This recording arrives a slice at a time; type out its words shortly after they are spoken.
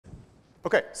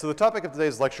Okay, so the topic of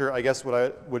today's lecture, I guess what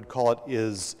I would call it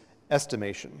is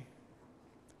estimation.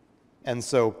 And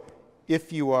so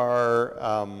if you are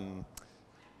an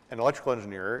electrical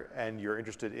engineer and you're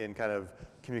interested in kind of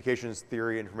communications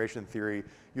theory, information theory,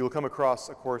 you will come across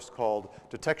a course called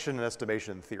Detection and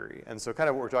Estimation Theory. And so kind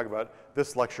of what we're talking about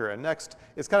this lecture and next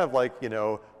is kind of like, you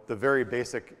know, the very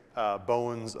basic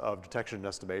bones of detection and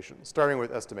estimation, starting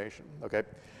with estimation, okay?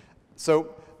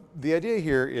 So the idea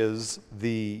here is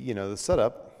the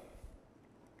setup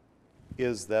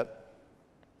is that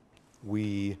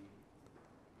we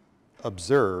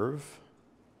observe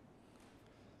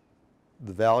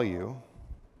the value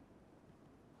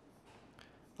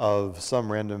of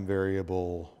some random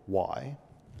variable y,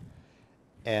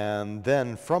 and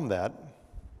then from that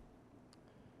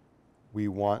we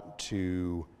want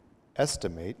to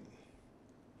estimate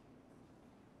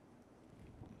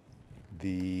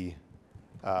the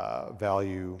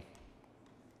value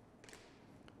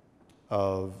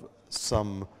of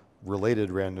some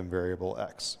related random variable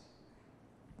x.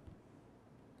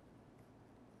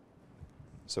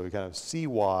 So we kind of see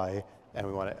y and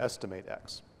we want to estimate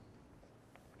x.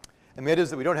 And the idea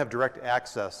is that we don't have direct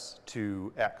access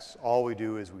to x. All we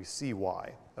do is we see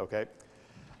y, okay?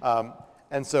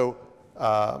 And so,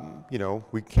 you know,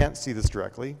 we can't see this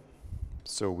directly,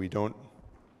 so we don't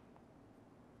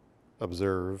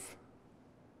observe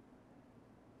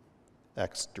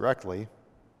x directly.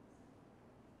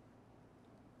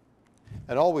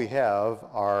 And all we have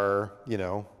are, you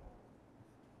know,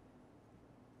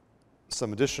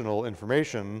 some additional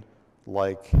information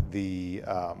like the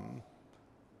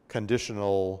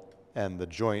conditional and the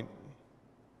joint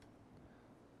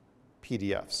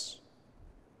PDFs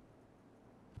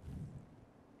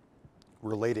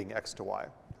relating x to y.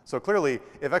 So clearly,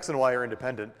 if x and y are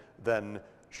independent, then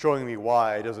showing me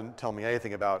y doesn't tell me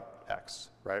anything about x,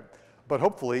 right? But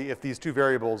hopefully, if these two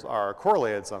variables are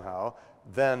correlated somehow,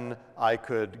 then I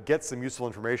could get some useful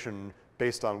information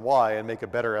based on y and make a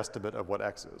better estimate of what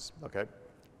x is, okay?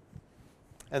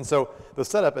 And so the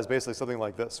setup is basically something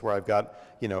like this, where I've got,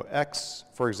 you know, x,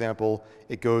 for example,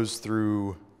 it goes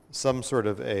through some sort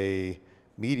of a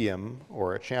medium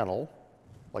or a channel,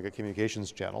 like a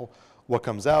communications channel. What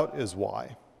comes out is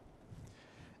y.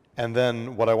 And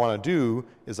then what I want to do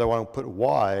is I want to put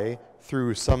y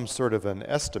through some sort of an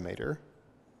estimator.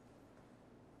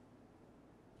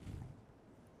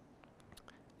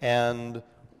 And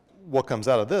what comes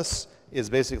out of this is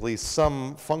basically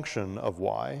some function of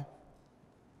y,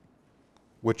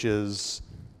 which is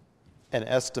an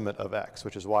estimate of x,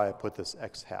 which is why I put this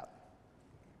x hat.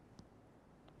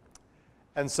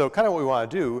 And so kind of what we want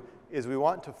to do is we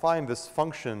want to find this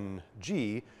function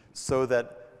g so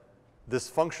that this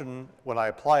function, when I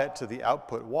apply it to the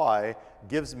output y,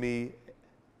 gives me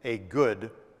a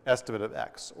good estimate of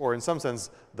x, or in some sense,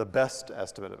 the best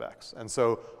estimate of x. And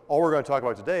so all we're going to talk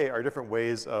about today are different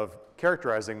ways of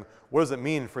characterizing what does it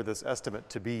mean for this estimate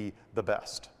to be the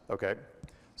best, okay?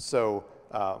 So,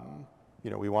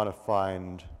 you know, we want to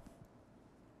find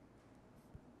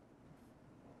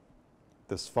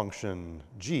this function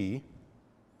g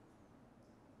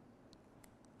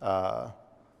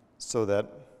so that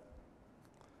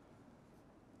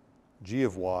g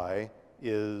of y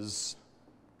is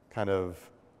kind of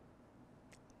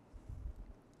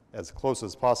as close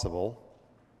as possible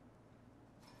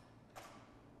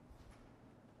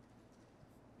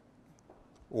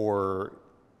or,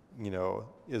 you know,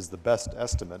 is the best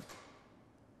estimate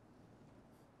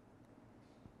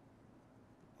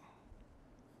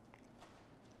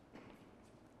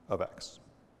of x.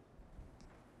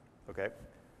 Okay?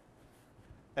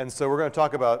 And so we're going to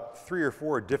talk about 3 or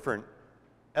 4 different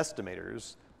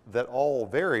estimators that all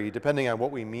vary depending on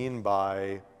what we mean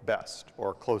by best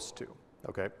or close to,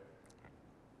 okay?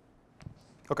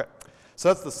 Okay, so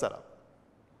that's the setup.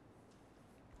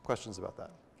 Questions about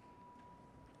that?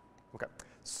 Okay,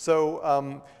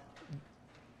 so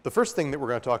the first thing that we're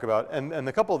going to talk about, and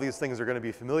a couple of these things are going to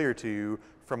be familiar to you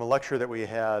from a lecture that we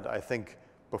had, I think,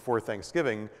 before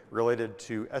Thanksgiving related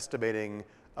to estimating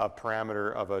a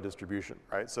parameter of a distribution,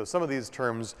 right? So some of these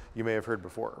terms you may have heard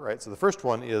before, right? So the first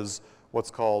one is what's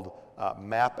called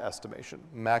MAP estimation,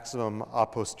 maximum a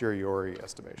posteriori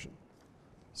estimation.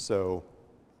 So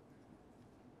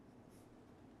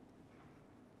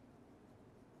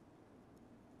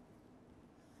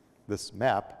this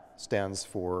MAP stands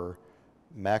for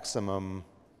maximum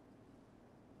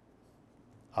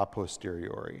a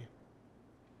posteriori.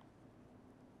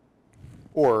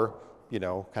 Or, you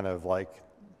know, kind of like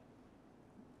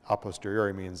a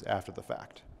posteriori means after the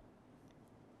fact.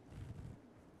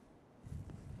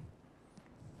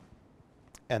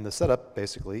 And the setup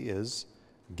basically is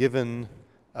given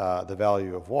the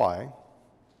value of y,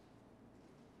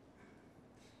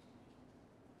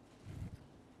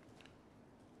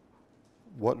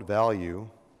 what value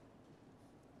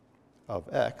of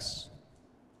x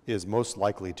is most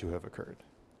likely to have occurred?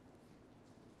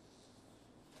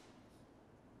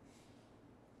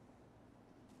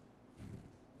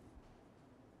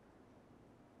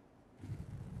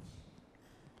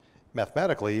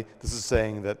 Mathematically, this is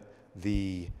saying that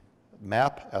the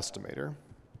map estimator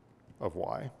of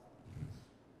y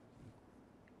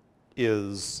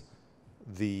is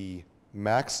the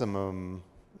maximum,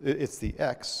 it's the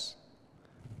x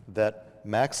that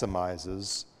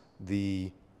maximizes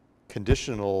the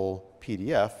conditional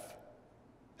PDF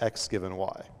x given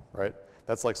y, right?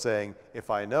 That's like saying, if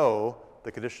I know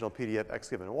the conditional PDF x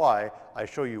given y, I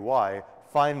show you y,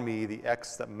 find me the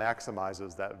x that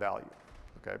maximizes that value,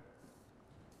 okay?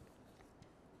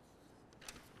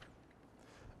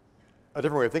 A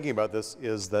different way of thinking about this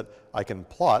is that I can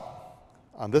plot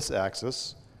on this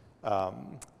axis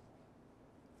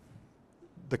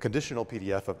the conditional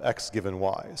PDF of x given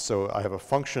y. So I have a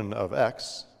function of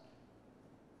x.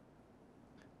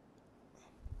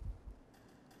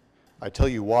 I tell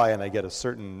you y and I get a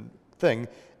certain thing,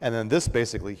 and then this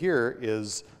basically here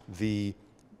is the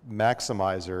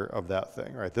maximizer of that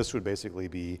thing, right? This would basically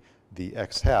be the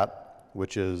x hat,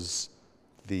 which is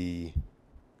the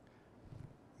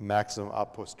maximum a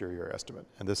posterior estimate.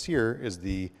 And this here is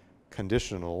the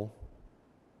conditional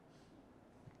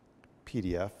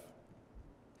PDF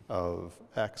of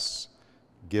x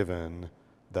given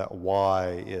that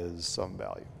y is some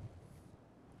value.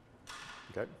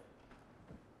 Okay?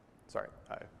 Sorry,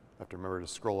 I have to remember to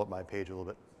scroll up my page a little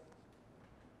bit.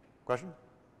 Question?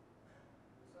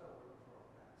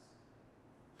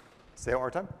 Say it one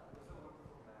more time.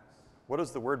 What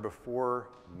is the word before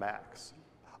max?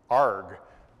 Arg.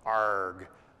 Arg.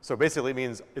 So basically it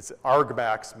means, it's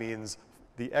argmax means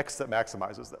the x that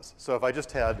maximizes this. So if I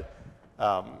just had,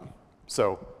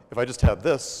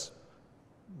 this,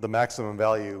 the maximum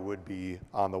value would be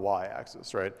on the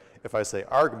y-axis, right? If I say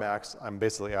argmax, I'm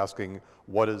basically asking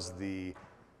what is the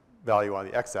value on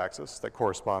the x-axis that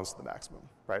corresponds to the maximum,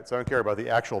 right? So I don't care about the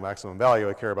actual maximum value,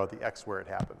 I care about the x where it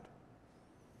happened.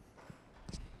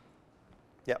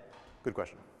 Yeah, good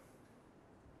question.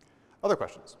 Other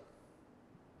questions?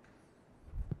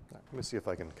 Let me see if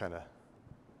I can kind of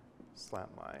slant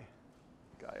my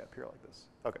guy up here like this.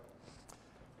 Okay.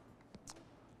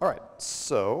 All right,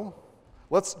 so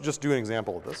let's just do an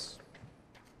example of this.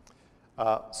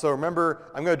 So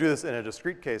remember, I'm going to do this in a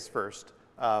discrete case first,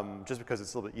 just because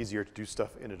it's a little bit easier to do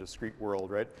stuff in a discrete world,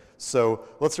 right? So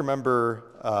let's remember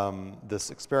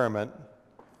this experiment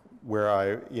where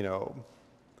I,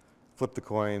 flip the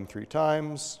coin 3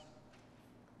 times.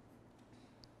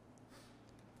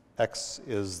 X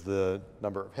is the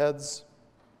number of heads.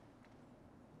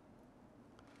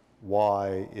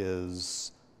 Y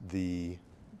is the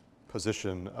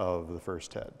position of the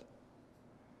first head,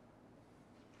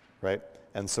 right?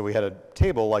 And so we had a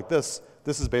table like this.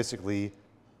 This is basically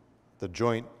the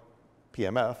joint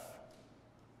PMF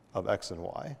of X and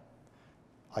Y.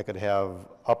 I could have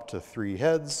up to 3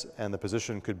 heads, and the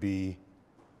position could be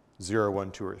 0,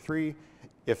 1, 2, or 3.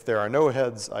 If there are no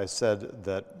heads, I said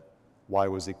that y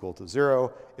was equal to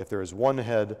 0. If there is 1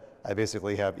 head, I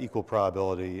basically have equal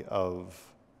probability of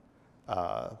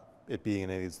it being in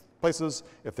any of these places.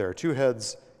 If there are 2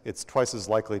 heads, it's twice as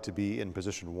likely to be in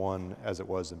position 1 as it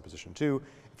was in position 2.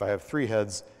 If I have 3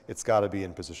 heads, it's got to be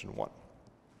in position 1,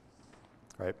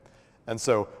 right? And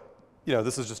so,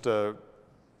 this is just a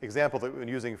example that we've been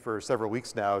using for several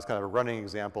weeks now as kind of a running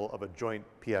example of a joint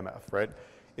PMF, right?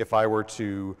 If I were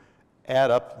to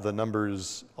add up the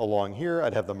numbers along here,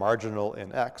 I'd have the marginal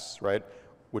in X, right,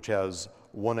 which has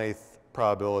 1/8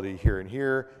 probability here and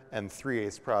here, and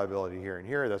 3/8 probability here and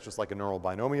here. That's just like a normal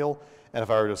binomial. And if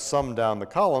I were to sum down the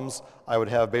columns, I would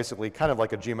have basically kind of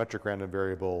like a geometric random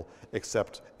variable,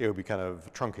 except it would be kind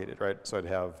of truncated, right? So I'd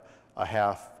have a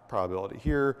 1/2 probability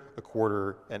here, a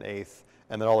 1/4, an 1/8,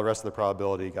 and then all the rest of the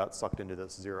probability got sucked into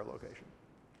this 0 location.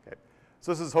 Okay.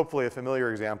 So this is hopefully a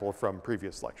familiar example from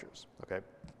previous lectures, okay?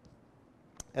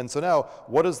 And so now,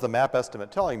 what is the map estimate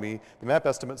telling me? The map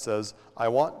estimate says, I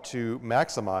want to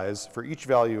maximize for each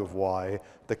value of y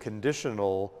the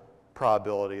conditional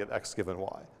probability of x given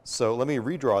y. So let me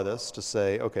redraw this to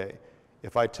say, okay,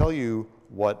 if I tell you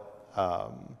what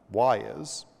y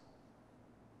is,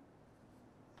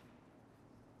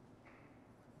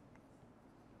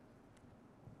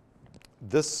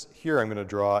 this here I'm going to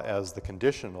draw as the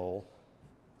conditional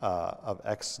of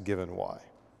x given y.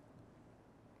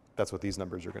 That's what these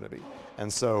numbers are going to be.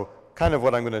 And so kind of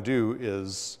what I'm going to do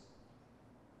is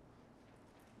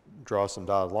draw some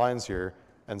dotted lines here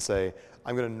and say,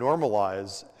 I'm going to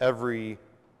normalize every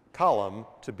column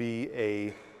to be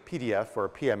a PDF or a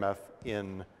PMF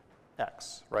in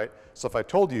X, right? So if I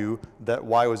told you that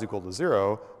Y was equal to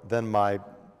 0, then my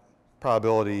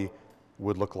probability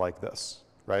would look like this,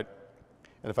 right?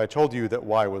 And if I told you that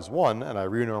Y was 1 and I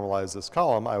renormalized this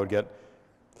column, I would get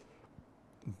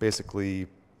basically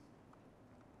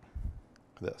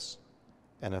this.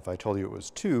 And if I told you it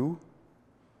was 2,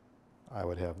 I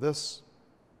would have this.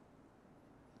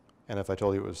 And if I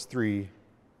told you it was 3,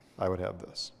 I would have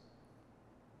this.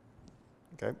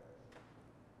 Okay?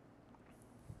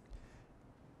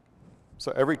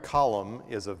 So every column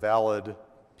is a valid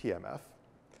PMF.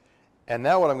 And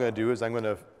now what I'm going to do is I'm going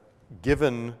to,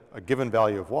 given a given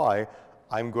value of Y,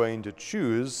 I'm going to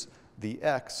choose the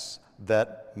X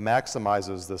that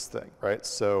maximizes this thing, right?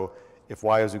 So if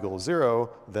Y is equal to 0,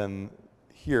 then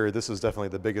here, this is definitely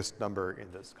the biggest number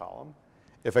in this column.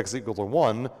 If X is equal to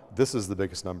 1, this is the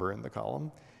biggest number in the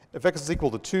column. If X is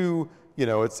equal to 2, you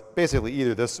know, it's basically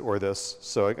either this or this.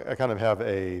 So I kind of have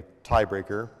a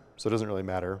tiebreaker, so it doesn't really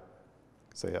matter.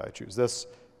 Say I choose this,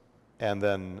 and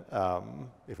then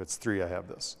if it's 3, I have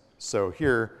this. So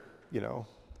here, you know,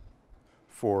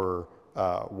 for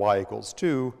Y equals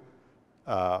 2,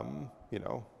 you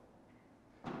know,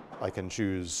 I can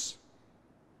choose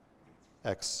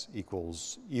X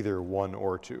equals either 1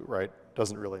 or 2, right?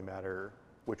 Doesn't really matter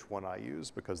which one I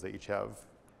use because they each have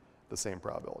the same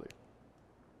probability.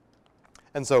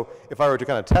 And so if I were to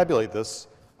kind of tabulate this,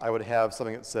 I would have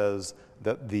something that says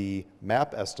that the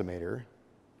map estimator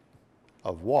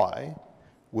of Y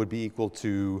would be equal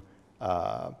to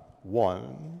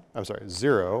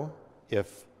 0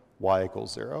 if Y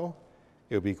equals 0.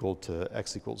 It would be equal to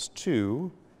X equals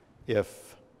 2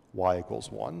 if Y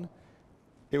equals 1.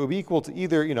 It would be equal to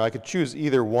either, you know, I could choose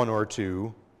either 1 or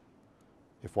 2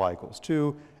 if Y equals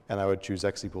 2, and I would choose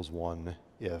X equals 1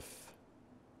 if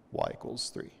Y equals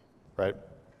 3, right?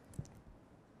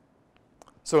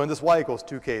 So in this Y equals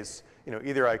 2 case, you know,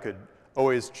 either I could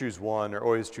always choose 1 or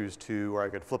always choose 2, or I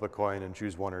could flip a coin and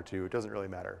choose 1 or 2. It doesn't really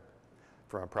matter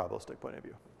from a probabilistic point of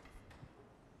view.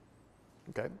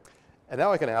 Okay? And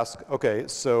now I can ask, okay,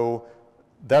 so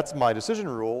that's my decision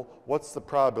rule. What's the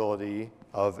probability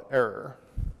of error?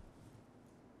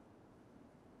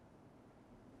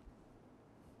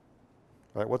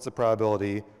 Right, what's the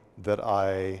probability that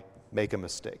I make a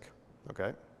mistake?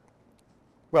 Okay?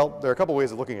 Well, there are a couple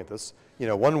ways of looking at this. You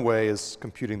know, one way is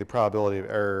computing the probability of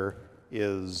error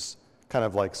is kind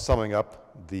of like summing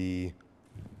up the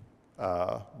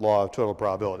law of total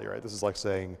probability, right? This is like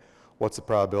saying, what's the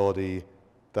probability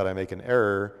that I make an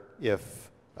error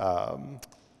if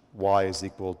Y is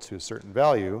equal to a certain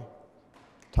value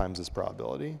times this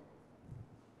probability.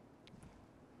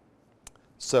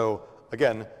 So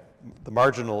again, the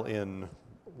marginal in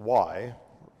Y,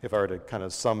 if I were to kind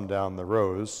of sum down the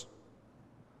rows,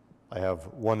 I have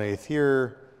 1/8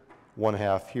 here,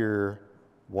 1/2 here,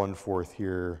 1/4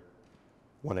 here,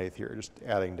 1/8 here, just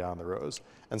adding down the rows.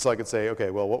 And so I could say, okay,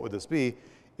 well, what would this be?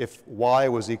 If Y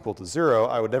was equal to 0,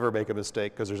 I would never make a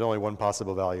mistake because there's only one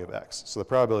possible value of X. So the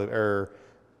probability of error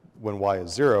when Y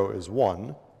is 0 is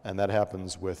 1, and that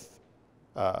happens with,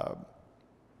 the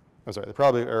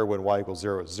probability of error when Y equals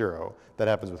 0 is 0. That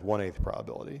happens with 1/8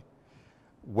 probability.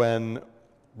 When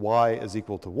Y is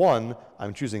equal to 1,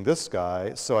 I'm choosing this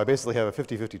guy, so I basically have a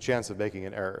 50-50 chance of making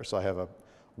an error. So I have a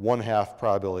 1/2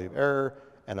 probability of error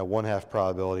and a 1/2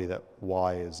 probability that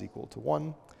Y is equal to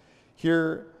 1.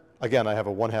 Here, again, I have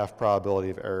a 1/2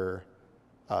 probability of error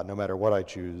no matter what I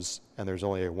choose, and there's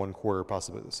only a 1/4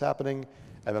 possibility of this happening.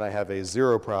 And then I have a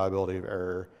 0 probability of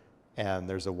error, and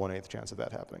there's a 1/8 chance of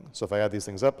that happening. So if I add these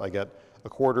things up, I get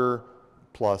 1/4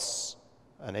 plus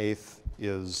 1/8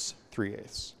 is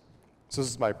 3/8. So this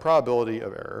is my probability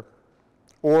of error.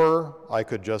 Or I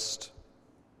could just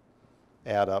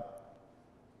add up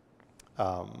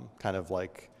kind of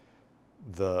like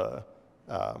the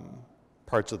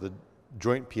parts of the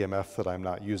joint PMF that I'm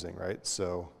not using, right?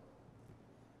 So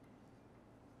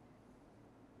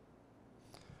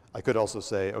I could also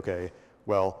say, okay,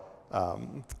 well,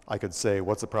 I could say,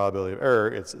 what's the probability of error?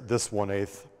 It's this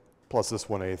 1/8 plus this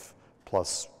 1/8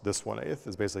 plus this 1/8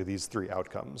 is basically these three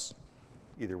outcomes.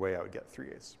 Either way, I would get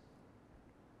 3/8.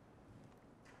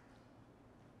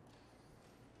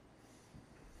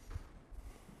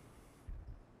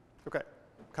 Okay,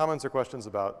 comments or questions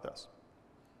about this?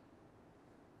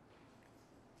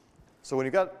 So when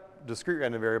you've got discrete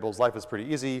random variables, life is pretty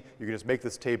easy. You can just make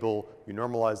this table, you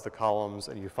normalize the columns,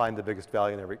 and you find the biggest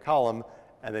value in every column,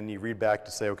 and then you read back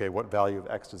to say, okay, what value of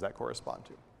X does that correspond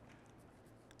to?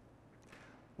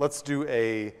 Let's do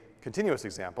a continuous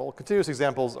example. Continuous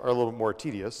examples are a little more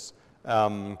tedious.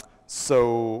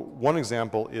 So one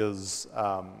example is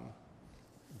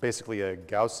basically a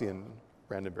Gaussian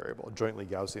random variable, a jointly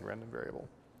Gaussian random variable.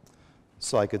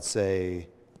 So I could say,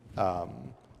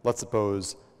 let's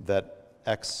suppose that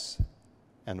x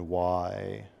and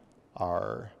y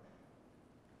are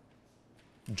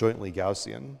jointly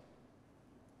Gaussian.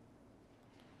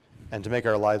 And to make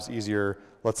our lives easier,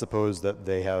 let's suppose that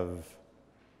they have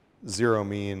 0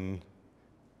 mean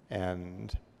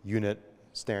and unit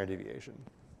standard deviation.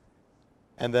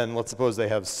 And then let's suppose they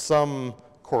have some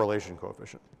correlation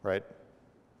coefficient, right?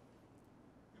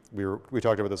 We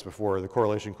talked about this before. The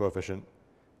correlation coefficient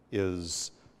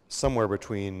is somewhere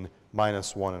between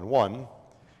 -1 and 1.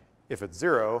 If it's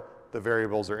 0, the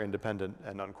variables are independent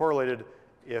and uncorrelated.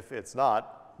 If it's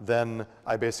not, then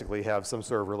I basically have some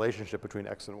sort of relationship between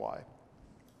x and y.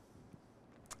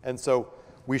 And so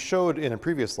we showed in a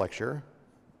previous lecture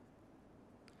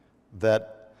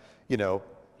that, you know,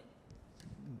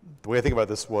 the way I think about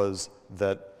this was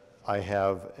that I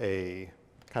have a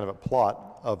kind of a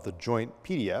plot of the joint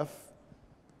PDF.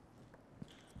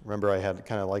 Remember, I had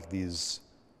kind of like these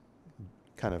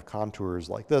kind of contours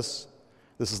like this.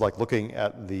 This is like looking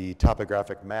at the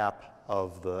topographic map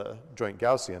of the joint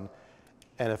Gaussian.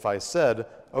 And if I said,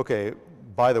 okay,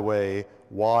 by the way,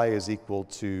 y is equal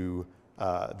to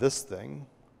this thing,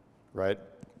 right?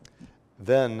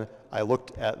 Then I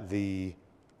looked at the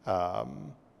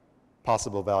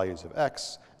possible values of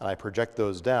x, and I project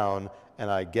those down, and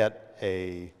I get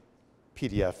a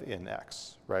PDF in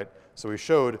x, right? So we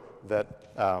showed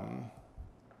that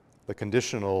the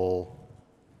conditional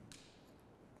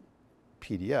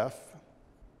PDF,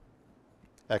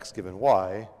 x given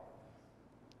y,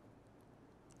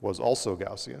 was also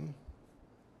Gaussian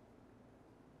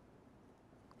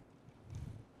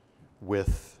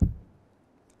with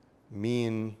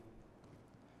mean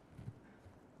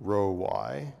rho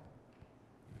y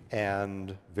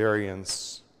and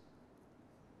variance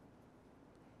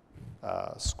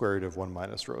square root of 1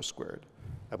 minus rho squared.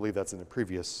 I believe that's in a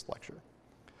previous lecture.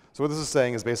 So what this is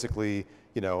saying is basically,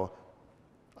 you know,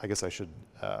 I guess I should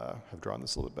have drawn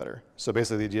this a little bit better. So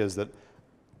basically the idea is that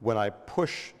when I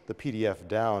push the PDF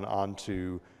down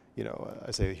onto, you know, I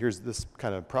say here's this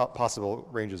kind of possible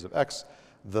ranges of x,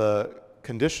 the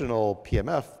conditional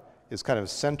PMF is kind of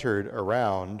centered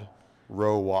around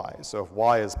rho y. So if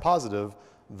y is positive,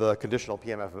 the conditional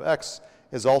PMF of x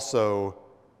is also,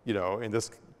 you know, in this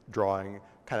drawing,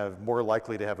 kind of more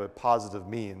likely to have a positive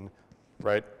mean,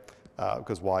 right?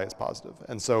 Because y is positive.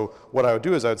 And so what I would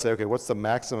do is I would say, okay, what's the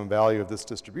maximum value of this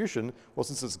distribution? Well,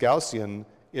 since it's Gaussian,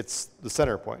 it's the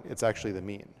center point. It's actually the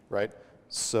mean, right?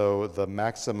 So the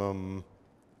maximum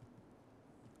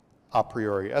a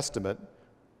priori estimate,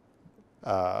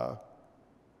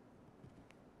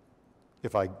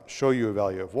 if I show you a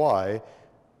value of y,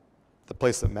 the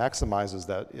place that maximizes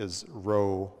that is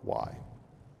rho y.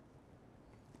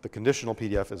 The conditional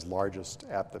PDF is largest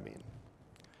at the mean.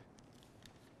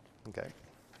 Okay.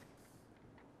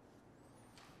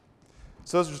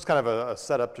 So this is just kind of a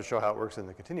setup to show how it works in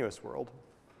the continuous world.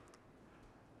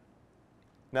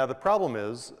 Now the problem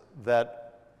is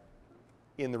that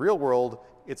in the real world,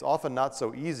 it's often not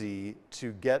so easy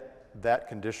to get that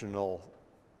conditional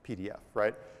PDF,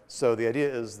 right? So the idea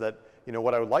is that, you know,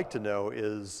 what I would like to know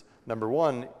is, number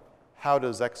one, how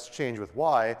does x change with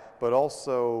y, but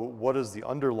also what is the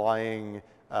underlying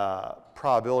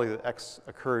probability that x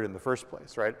occurred in the first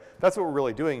place, right? That's what we're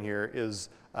really doing here is,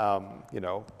 you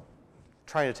know,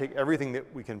 trying to take everything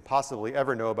that we can possibly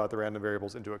ever know about the random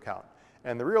variables into account.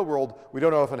 And in the real world, we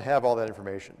don't often have all that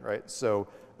information, right? So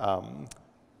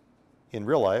in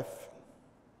real life,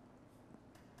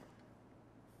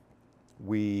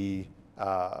 we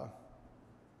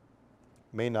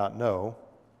may not know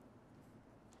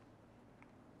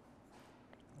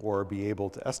or be able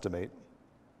to estimate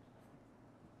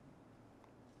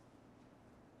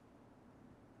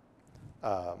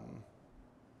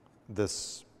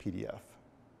this PDF,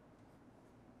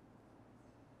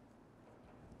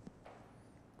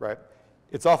 right?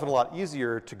 It's often a lot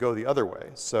easier to go the other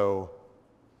way. So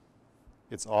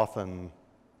it's often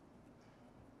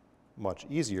much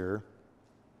easier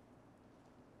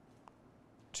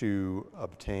to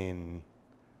obtain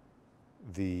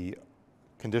the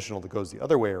conditional that goes the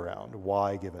other way around,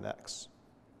 y given x.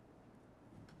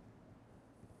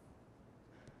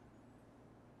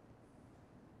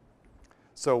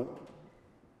 So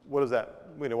what does that,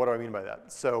 you know, what do I mean by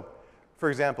that? So for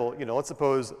example, you know, let's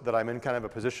suppose that I'm in kind of a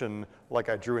position like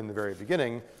I drew in the very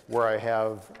beginning where I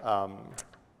have,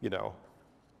 you know,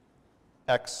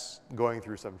 x going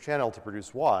through some channel to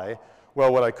produce y.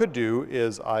 Well, what I could do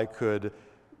is I could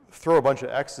throw a bunch of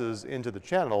x's into the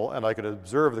channel and I could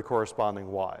observe the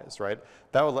corresponding y's, right?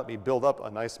 That would let me build up a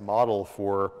nice model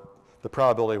for the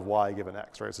probability of y given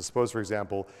x, right? So suppose, for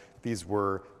example, these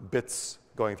were bits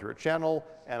going through a channel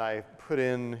and I put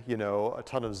in, you know, a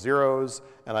ton of zeros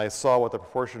and I saw what the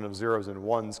proportion of zeros and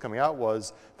ones coming out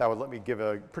was. That would let me give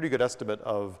a pretty good estimate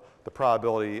of the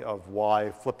probability of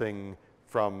y flipping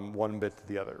from one bit to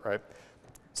the other, right?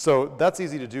 So that's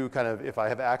easy to do kind of if I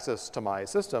have access to my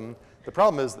system. The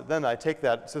problem is that then I take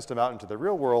that system out into the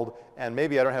real world and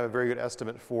maybe I don't have a very good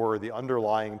estimate for the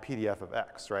underlying PDF of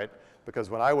x, right? Because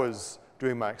when I was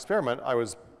doing my experiment, I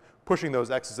was pushing those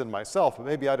x's in myself, but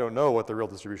maybe I don't know what the real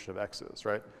distribution of x is,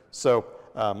 right? So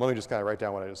let me just kind of write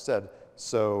down what I just said.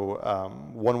 So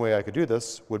one way I could do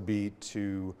this would be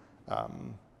to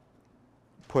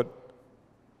put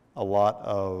a lot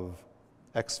of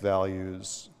x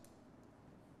values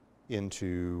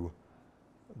into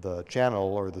the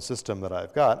channel or the system that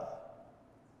I've got,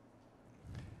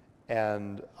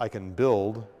 and I can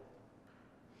build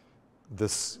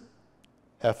this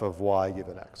f of y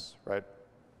given x, right?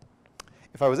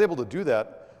 If I was able to do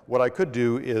that, what I could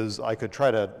do is I could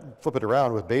try to flip it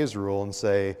around with Bayes' rule and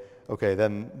say, okay,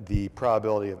 then the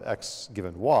probability of x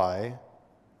given y,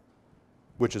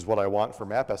 which is what I want for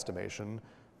map estimation,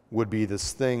 would be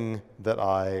this thing that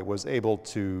I was able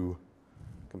to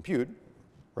compute,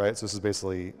 right? So this is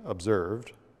basically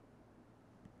observed,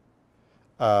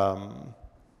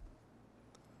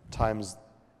 times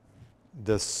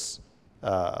this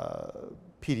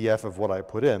PDF of what I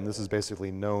put in. This is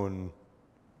basically known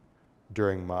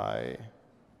during my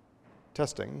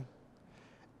testing.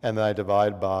 And then I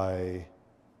divide by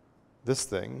this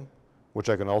thing, which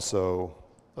I can also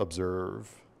observe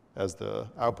as the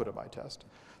output of my test.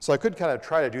 So I could kind of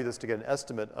try to do this to get an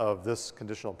estimate of this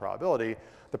conditional probability.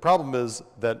 The problem is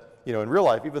that, you know, in real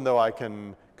life, even though I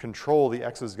can control the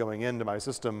x's going into my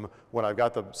system when I've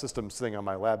got the system sitting on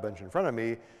my lab bench in front of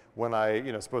me, when I,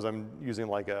 you know, suppose I'm using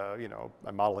like a, you know,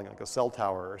 I'm modeling like a cell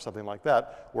tower or something like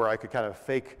that, where I could kind of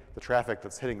fake the traffic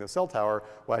that's hitting the cell tower,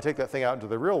 when I take that thing out into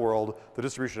the real world, the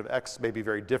distribution of x may be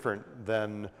very different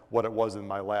than what it was in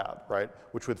my lab, right?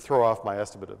 Which would throw off my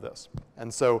estimate of this.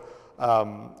 And so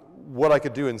what I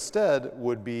could do instead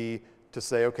would be to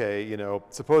say, okay, you know,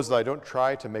 suppose that I don't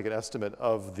try to make an estimate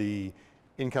of the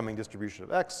incoming distribution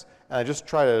of x, and I just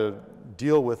try to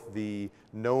deal with the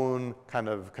known kind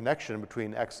of connection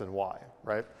between x and y,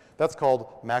 right? That's called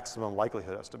maximum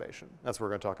likelihood estimation. That's what we're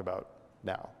going to talk about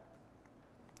now.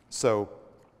 So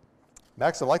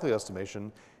maximum likelihood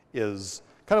estimation is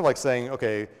kind of like saying,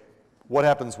 okay, what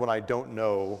happens when I don't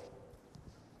know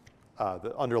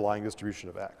the underlying distribution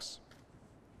of x?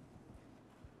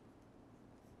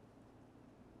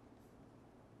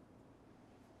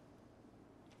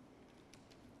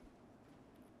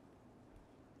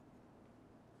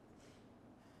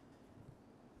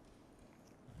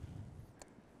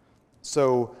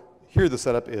 So here the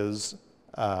setup is,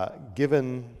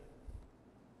 given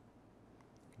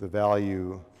the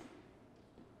value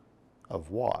of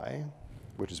y,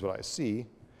 which is what I see,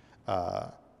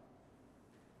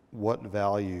 what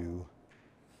value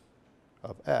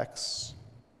of x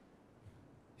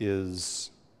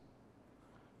is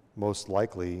most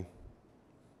likely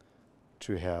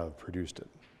to have produced it.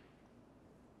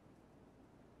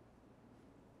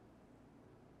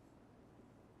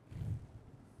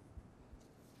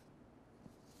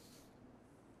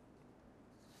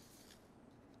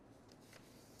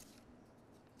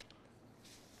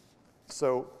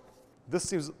 So this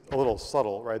seems a little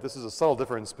subtle, right? This is a subtle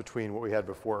difference between what we had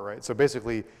before, right? So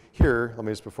basically here, let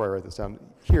me just, before I write this down,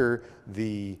 here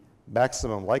the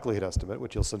maximum likelihood estimate,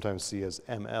 which you'll sometimes see as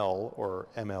ML or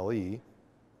MLE,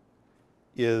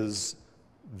 is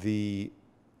the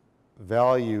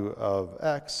value of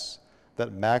x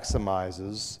that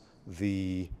maximizes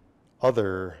the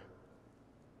other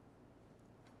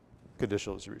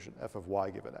conditional distribution, f of y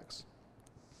given x.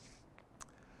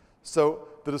 So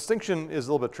the distinction is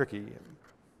a little bit tricky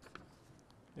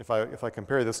if I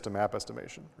compare this to map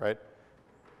estimation, right?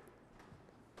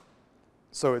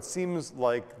 So it seems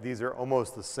like these are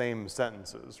almost the same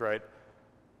sentences, right?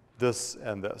 This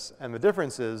and this. And the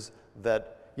difference is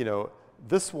that, you know,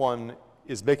 this one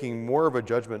is making more of a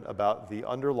judgment about the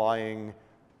underlying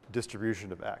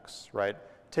distribution of x, right?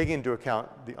 Taking into account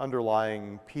the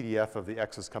underlying PDF of the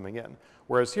x's coming in.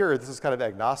 Whereas here, this is kind of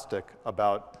agnostic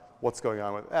about what's going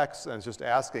on with x, and it's just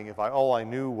asking if all I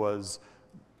knew was,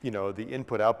 you know, the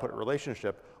input-output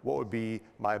relationship, what would be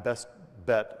my best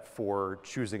bet for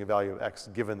choosing a value of x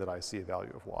given that I see a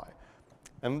value of y.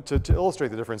 And to illustrate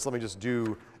the difference, let me just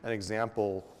do an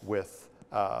example with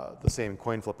the same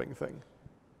coin flipping thing.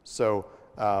 So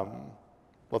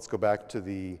let's go back to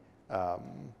the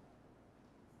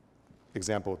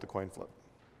example with the coin flip.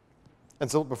 And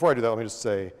so before I do that, let me just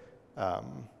say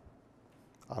on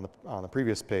the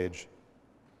previous page,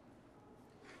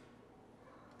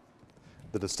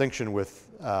 the distinction with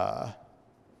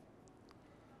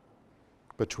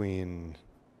between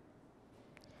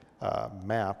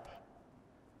map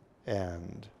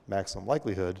and maximum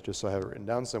likelihood, just so I have it written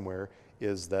down somewhere,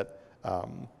 is that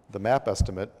the map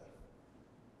estimate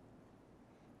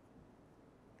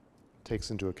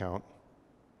takes into account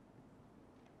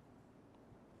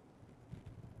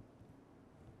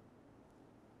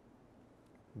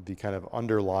the kind of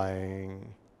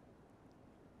underlying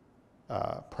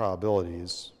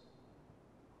probabilities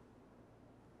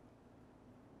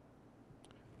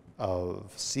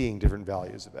of seeing different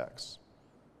values of x.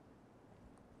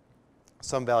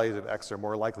 Some values of x are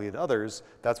more likely than others.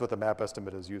 That's what the map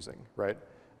estimate is using, right?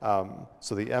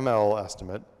 So the ML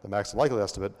estimate, the maximum likelihood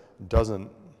estimate, doesn't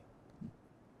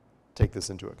take this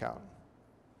into account.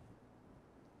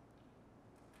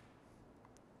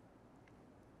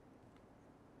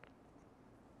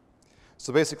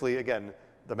 So basically, again,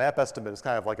 the map estimate is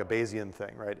kind of like a Bayesian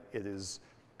thing, right? It is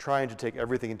trying to take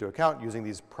everything into account using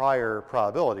these prior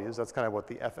probabilities. That's kind of what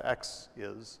the fx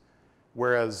is.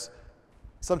 Whereas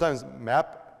sometimes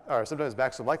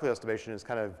maximum likelihood estimation is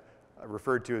kind of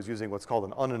referred to as using what's called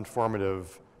an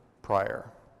uninformative prior.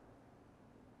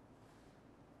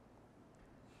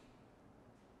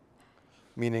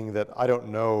 Meaning that I don't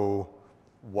know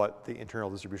what the internal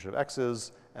distribution of x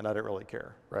is, and I don't really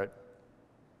care, right?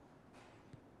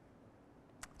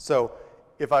 So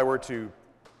if I were to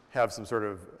have some sort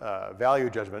of value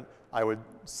judgment, I would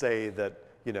say that,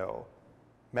 you know,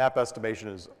 map estimation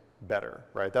is better,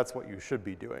 right? That's what you should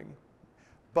be doing.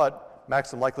 But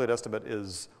maximum likelihood estimate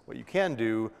is what you can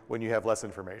do when you have less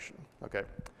information, okay?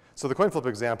 So the coin flip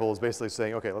example is basically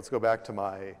saying, okay, let's go back to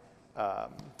my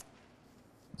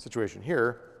situation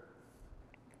here.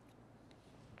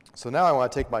 So now I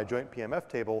want to take my joint PMF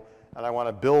table and I want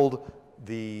to build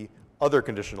the other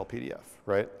conditional PDF,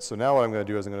 right? So now what I'm going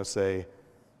to do is I'm going to say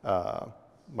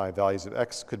my values of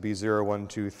x could be 0, 1,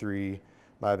 2, 3.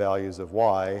 My values of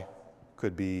y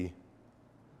could be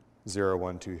 0,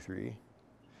 1, 2, 3.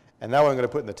 And now what I'm going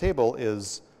to put in the table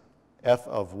is f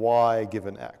of y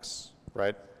given x,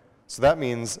 right? So that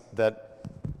means that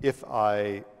if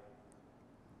I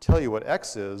tell you what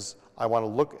x is, I want to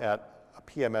look at a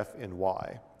PMF in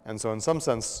y. And so in some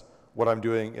sense, what I'm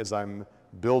doing is I'm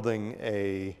building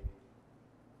a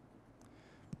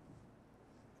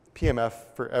PMF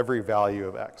for every value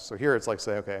of x. So here it's like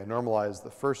saying, okay, I normalize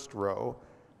the first row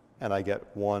and I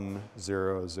get 1,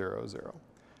 0, 0, 0.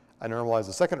 I normalize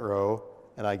the second row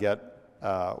and I get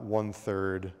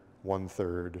 1/3,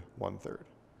 1/3, 1/3.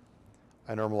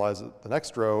 I normalize the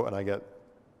next row and I get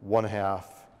 1/2,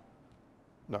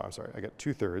 no, I'm sorry, I get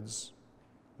 2/3,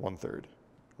 1/3,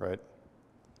 right?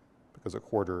 Because a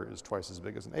quarter is twice as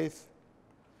big as an eighth.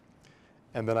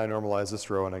 And then I normalize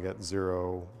this row and I get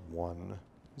 0, 1,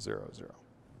 0, 0,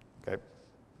 okay?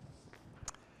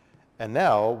 And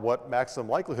now what maximum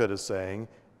likelihood is saying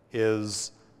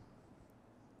is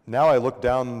now I look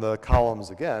down the columns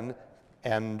again,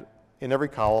 and in every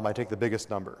column I take the biggest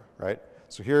number, right?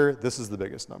 So here, this is the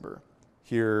biggest number.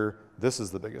 Here, this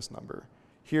is the biggest number.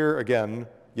 Here, again,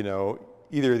 you know,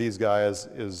 either of these guys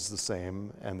is the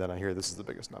same, and then I hear this is the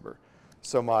biggest number.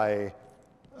 So my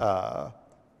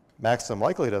maximum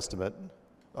likelihood estimate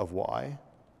of y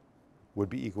would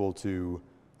be equal to,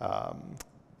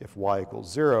 if y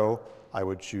equals 0, I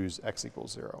would choose x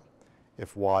equals 0.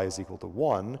 If y is equal to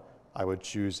 1, I would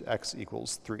choose x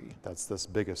equals 3. That's this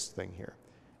biggest thing here.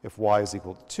 If y is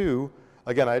equal to 2,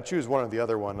 again, I'd choose one or the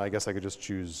other one. I guess I could just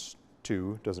choose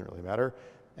 2. Doesn't really matter.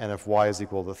 And if y is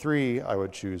equal to 3, I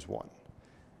would choose 1.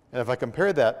 And if I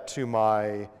compare that to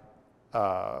my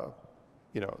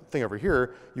thing over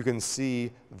here, you can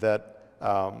see that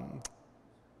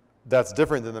that's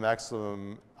different than the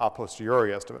maximum a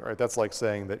posteriori estimate, right? That's like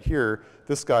saying that here,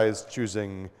 this guy is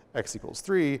choosing x equals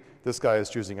 3, this guy is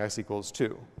choosing x equals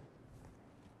 2.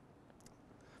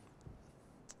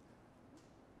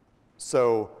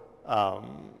 So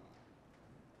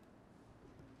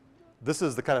this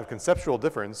is the kind of conceptual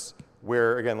difference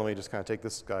where, again, let me just kind of take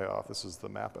this guy off. This is the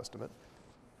map estimate.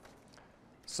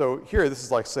 So here, this is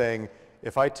like saying,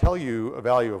 if I tell you a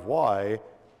value of y,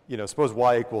 you know, suppose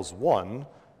y equals 1,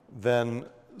 then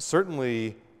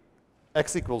certainly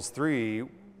x equals 3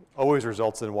 always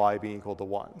results in y being equal to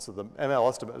 1. So the ML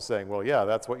estimate is saying, well, yeah,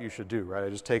 that's what you should do, right? I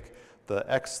just take the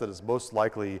x that is most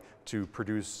likely to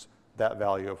produce that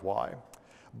value of y.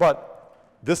 But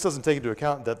this doesn't take into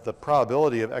account that the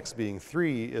probability of x being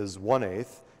 3 is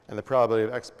 1/8, and the probability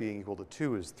of x being equal to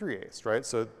 2 is 3/8, right?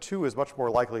 So 2 is much more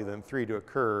likely than 3 to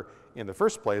occur in the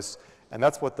first place, and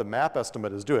that's what the map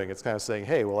estimate is doing. It's kind of saying,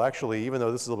 hey, well actually, even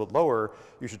though this is a little bit lower,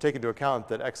 you should take into account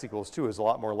that x equals 2 is a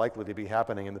lot more likely to be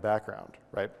happening in the background,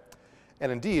 right?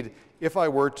 And indeed, if I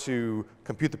were to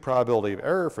compute the probability of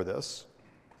error for this,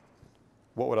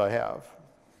 what would I have?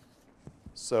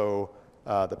 So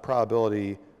the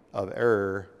probability of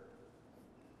error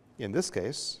in this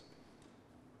case,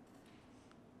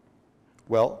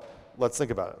 well, let's think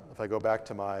about it. If I go back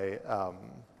to my,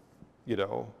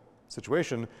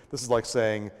 situation, this is like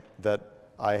saying that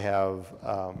I have,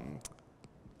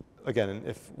 again,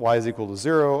 if y is equal to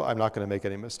 0, I'm not going to make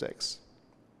any mistakes.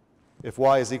 If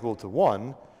y is equal to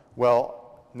 1,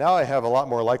 well, now I have a lot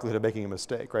more likelihood of making a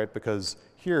mistake, right? Because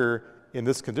here, in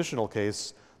this conditional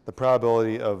case, the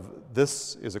probability of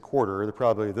this is 1/4, the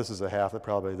probability of this is 1/2, the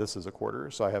probability of this is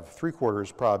 1/4. So I have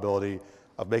 3/4 probability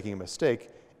of making a mistake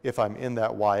if I'm in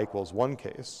that y equals 1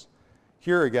 case.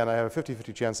 Here again, I have a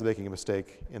 50-50 chance of making a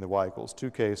mistake in the y equals 2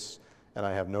 case, and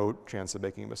I have no chance of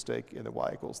making a mistake in the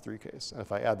y equals 3 case. And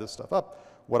if I add this stuff up,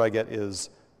 what I get is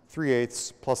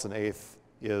 3/8 plus 1/8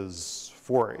 is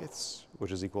 4/8,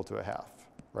 which is equal to 1/2,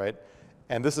 right?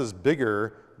 And this is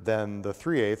bigger than the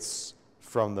 3/8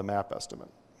 from the map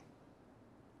estimate.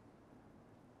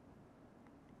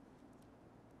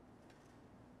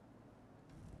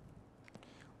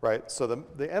 Right, so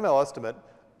the ML estimate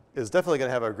is definitely going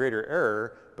to have a greater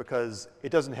error because it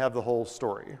doesn't have the whole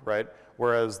story, right?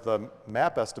 Whereas the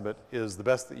map estimate is the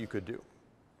best that you could do.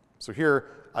 So here,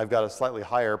 I've got a slightly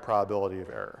higher probability of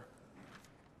error.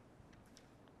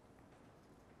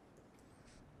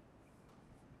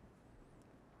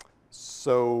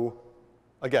 So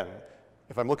again,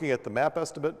 if I'm looking at the map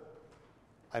estimate,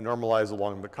 I normalize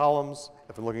along the columns.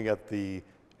 If I'm looking at the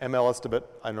ML estimate,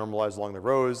 I normalize along the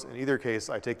rows. In either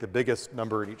case, I take the biggest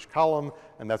number in each column,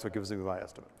 and that's what gives me my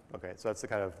estimate. Okay, so that's the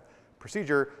kind of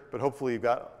procedure, but hopefully you've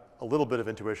got a little bit of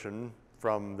intuition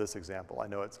from this example. I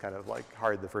know it's kind of like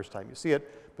hard the first time you see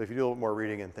it, but if you do a little more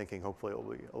reading and thinking, hopefully it'll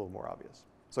be a little more obvious.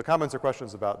 So comments or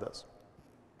questions about this?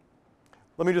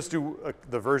 Let me just do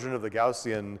the version of the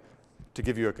Gaussian to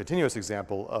give you a continuous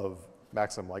example of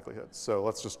maximum likelihood. So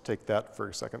let's just take that for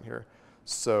a second here.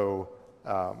 So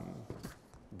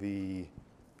the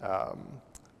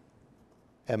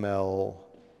ML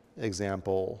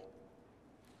example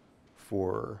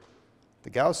for the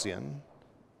Gaussian.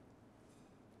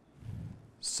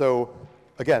 So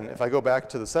again, if I go back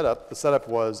to the setup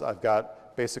was I've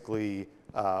got basically,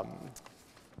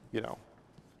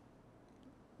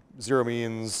 zero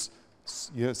means,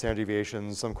 unit standard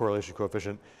deviations, some correlation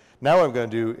coefficient. Now what I'm going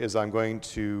to do is I'm going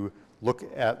to look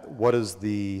at what is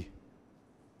the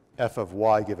f of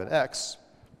y given x.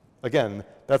 Again,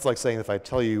 that's like saying if I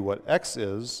tell you what x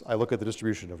is, I look at the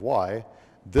distribution of y.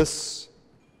 This,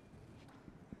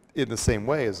 in the same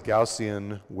way, is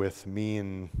Gaussian with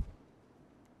mean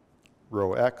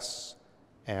rho x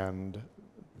and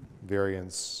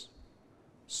variance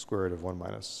square root of 1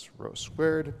 minus rho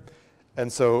squared.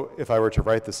 And so if I were to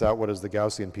write this out, what is the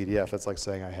Gaussian PDF? That's like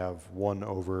saying I have 1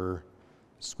 over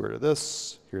square root of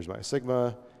this. Here's my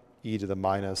sigma, e to the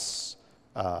minus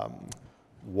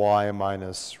y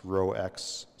minus rho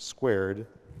x squared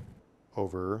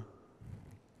over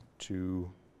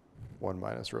 1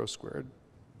 minus rho squared.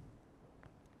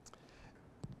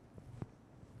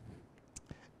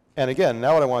 And again,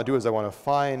 now what I want to do is I want to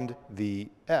find the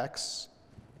x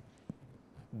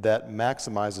that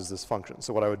maximizes this function.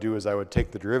 So what I would do is I would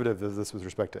take the derivative of this with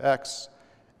respect to x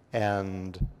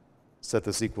and set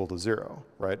this equal to 0,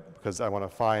 right? Because I want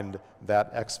to find that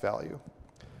x value.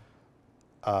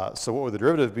 So what would the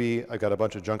derivative be? I got a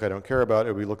bunch of junk I don't care about.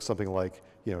 It would look something like,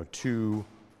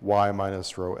 2y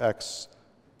minus rho x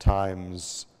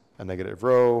times a negative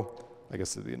rho. I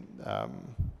guess it'd be,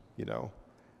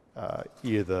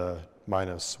 e to the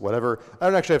minus whatever. I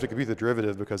don't actually have to compute the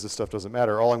derivative because this stuff doesn't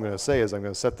matter. All I'm going to say is I'm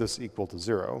going to set this equal to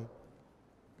 0.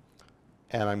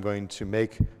 And I'm going to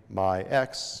make my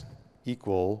x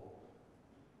equal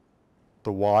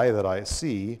the y that I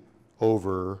see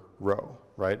over rho,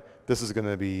 right? This is going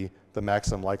to be the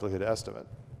maximum likelihood estimate.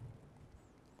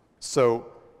 So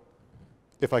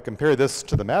if I compare this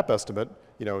to the map estimate,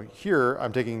 here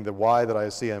I'm taking the y that I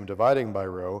see and I'm dividing by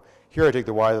rho. Here I take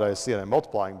the y that I see and I'm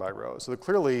multiplying by rho. So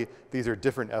clearly these are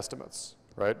different estimates,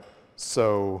 right?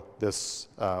 So this,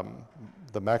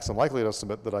 the maximum likelihood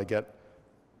estimate that I get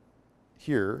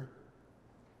here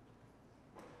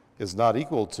is not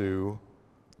equal to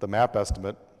the map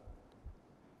estimate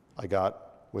I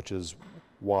got, which is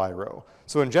y row.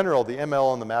 So in general, the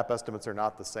ML and the map estimates are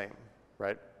not the same,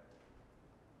 right?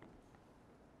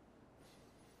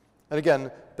 And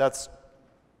again, that's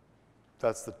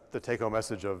the take-home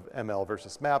message of ML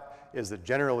versus map, is that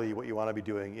generally what you want to be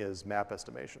doing is map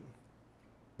estimation,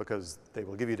 because they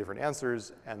will give you different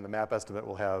answers, and the map estimate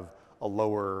will have a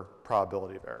lower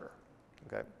probability of error,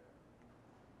 okay?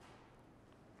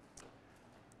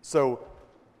 So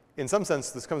in some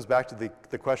sense, this comes back to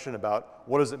the question about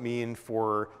what does it mean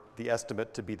for the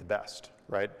estimate to be the best,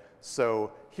 right?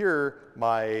 So here,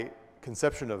 my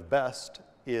conception of best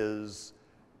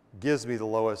gives me the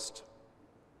lowest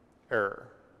error,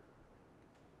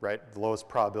 right? The lowest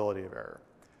probability of error.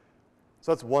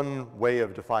 So that's one way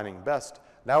of defining best.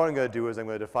 Now what I'm going to do is I'm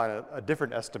going to define a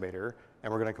different estimator,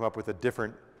 and we're going to come up with a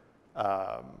different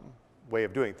way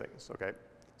of doing things, okay?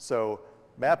 So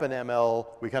map and ML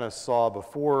we kind of saw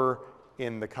before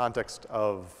in the context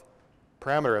of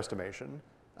parameter estimation,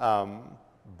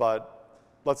 but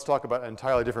let's talk about an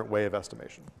entirely different way of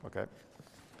estimation, okay?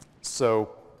 So,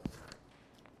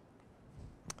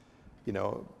 you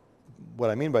know, what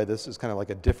I mean by this is kind of like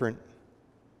a different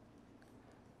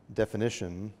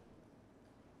definition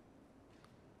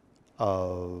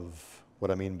of what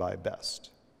I mean by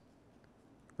best,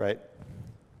 right?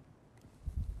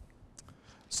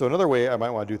 So another way I might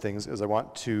want to do things is I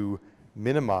want to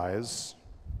minimize,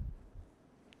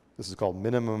 this is called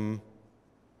minimum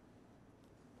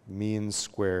mean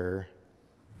square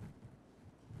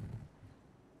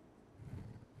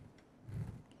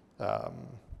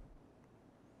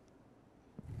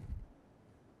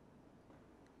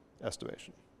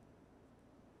estimation,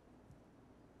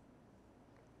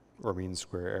 or mean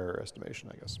square error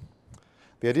estimation, I guess.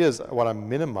 The idea is I want to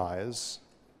minimize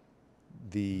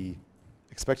the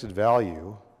expected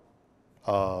value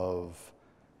of,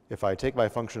 if I take my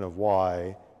function of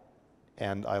y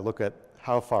and I look at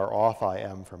how far off I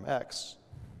am from x,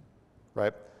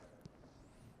 right?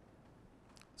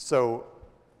 So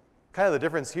kind of the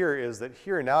difference here is that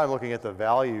here now I'm looking at the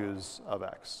values of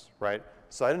x, right?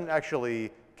 So I didn't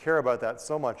actually care about that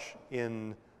so much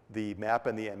in the map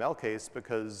and the ML case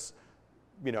because,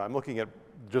 you know, I'm looking at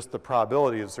just the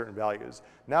probability of certain values.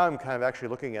 Now I'm kind of actually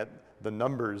looking at the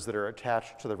numbers that are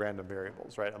attached to the random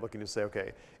variables, right? I'm looking to say,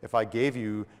 okay, if I gave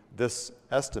you this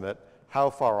estimate, how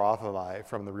far off am I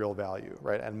from the real value,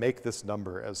 right? And make this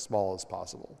number as small as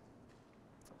possible.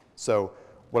 So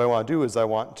what I want to do is I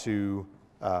want to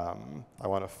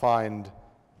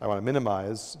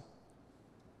minimize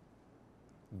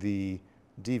the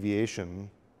deviation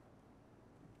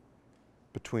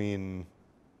between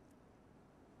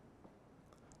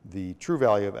the true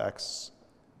value of x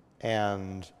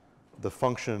and the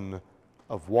function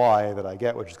of y that I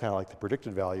get, which is kind of like the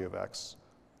predicted value of x,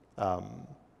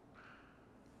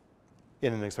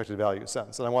 in an expected value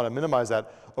sense. And I want to minimize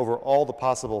that over all the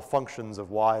possible functions of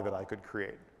y that I could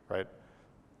create, right?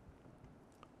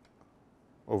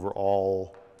 Over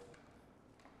all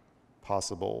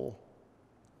possible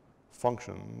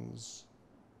functions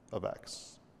of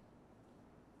x.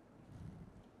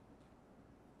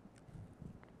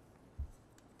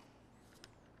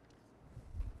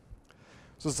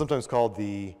 So this is sometimes called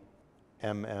the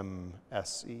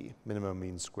MMSE, minimum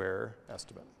mean square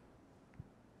estimate.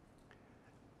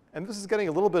 And this is getting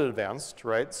a little bit advanced,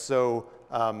 right? So,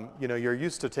 you know, you're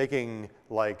used to taking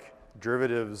like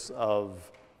derivatives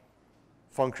of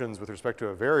functions with respect to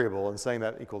a variable and saying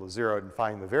that equal to 0 and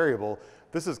finding the variable.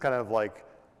 This is kind of like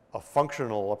a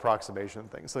functional approximation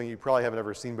thing, something you probably haven't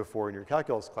ever seen before in your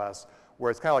calculus class, where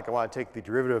it's kind of like I want to take the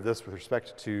derivative of this with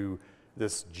respect to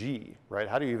this g, right?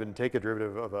 How do you even take a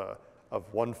derivative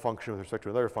of one function with respect to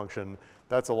another function?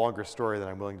 That's a longer story than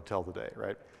I'm willing to tell today,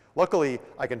 right? Luckily,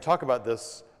 I can talk about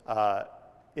this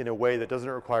in a way that doesn't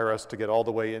require us to get all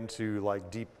the way into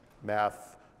like deep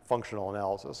math functional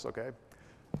analysis, okay?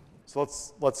 So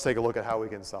let's take a look at how we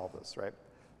can solve this, right?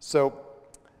 So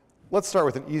let's start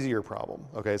with an easier problem,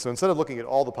 okay? So instead of looking at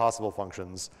all the possible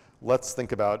functions, let's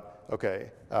think about,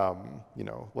 okay, you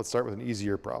know, let's start with an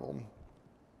easier problem.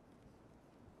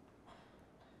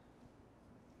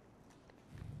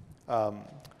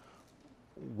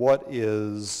 What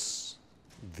is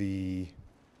the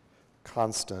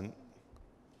constant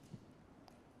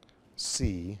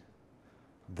c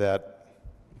that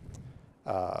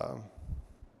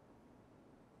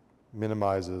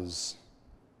minimizes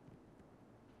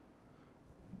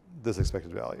this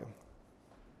expected value?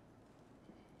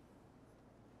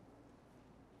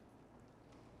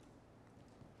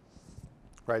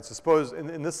 Right, so suppose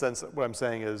in this sense, what I'm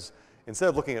saying is, instead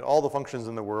of looking at all the functions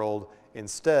in the world,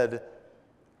 instead,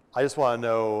 I just want to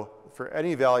know for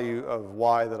any value of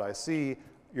y that I see,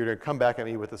 you're going to come back at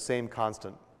me with the same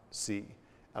constant c.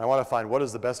 And I want to find what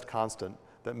is the best constant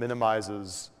that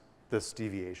minimizes this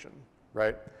deviation,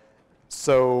 right?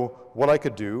 So what I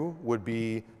could do would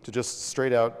be to just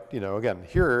straight out, again,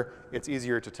 here it's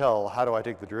easier to tell how do I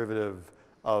take the derivative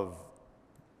of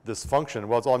this function.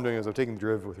 Well, all I'm doing is I'm taking the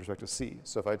derivative with respect to c.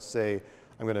 So if I'd say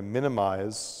I'm going to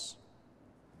minimize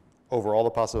over all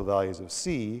the possible values of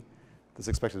c this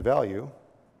expected value,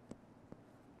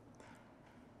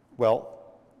 well,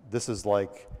 this is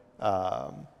like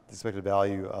the expected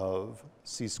value of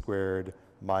c squared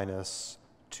minus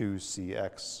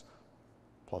 2cx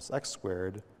plus x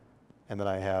squared, and then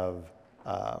I have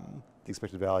the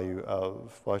expected value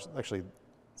of, well, actually,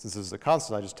 since this is a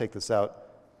constant, I just take this out,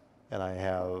 and I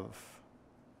have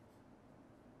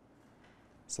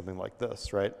something like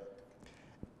this, right?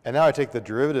 And now I take the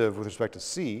derivative with respect to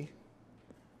c,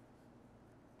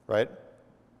 right?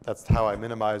 That's how I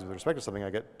minimize with respect to something. I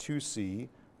get 2c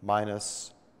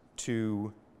minus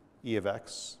 2e of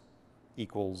x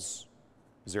equals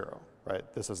 0, right?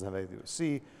 This doesn't have anything to do with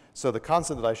c. So the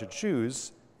constant that I should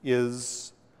choose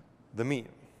is the mean,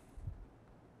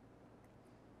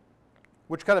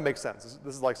 which kind of makes sense.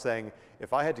 This is like saying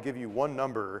if I had to give you one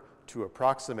number to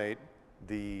approximate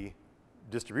the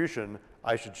distribution,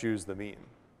 I should choose the mean,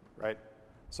 right?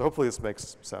 So hopefully this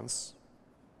makes sense.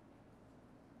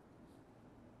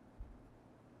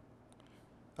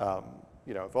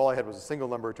 If all I had was a single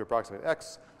number to approximate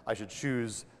x, I should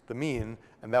choose the mean,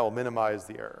 and that will minimize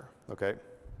the error, okay?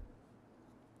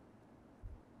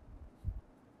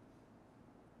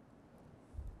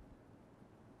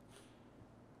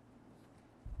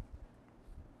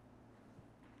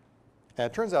 And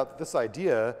it turns out that this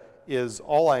idea is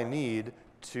all I need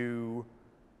to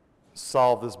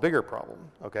solve this bigger problem,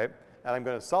 okay? And I'm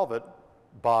going to solve it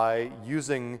by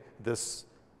using this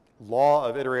law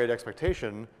of iterated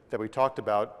expectation that we talked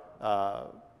about a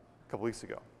couple weeks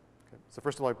ago. Okay. So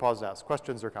first of all, let me pause and ask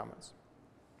questions or comments.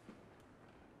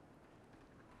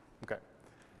 Okay.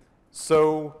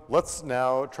 So let's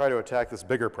now try to attack this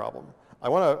bigger problem. I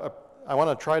want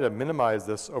to try to minimize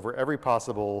this over every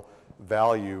possible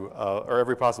value or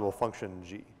every possible function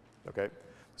g. Okay.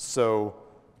 So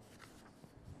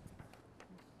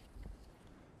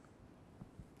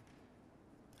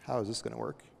how is this going to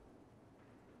work?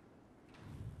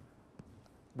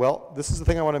 Well, this is the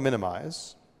thing I want to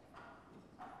minimize.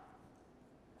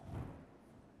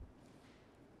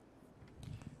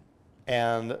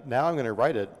 And now I'm going to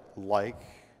write it like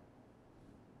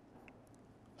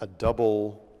a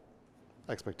double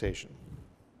expectation.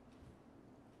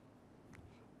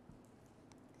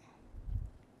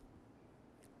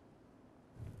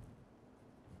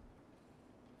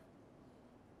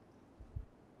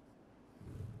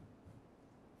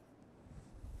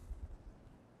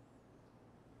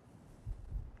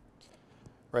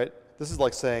 Right? This is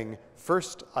like saying,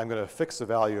 first I'm going to fix a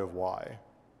value of y,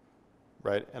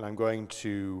 right? And I'm going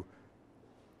to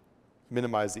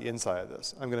minimize the inside of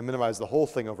this. I'm going to minimize the whole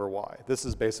thing over y. This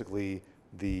is basically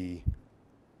the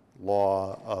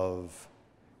law of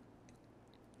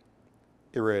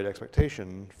iterated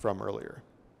expectation from earlier.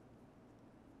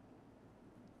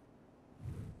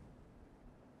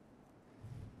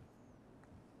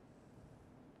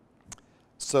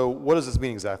 So what does this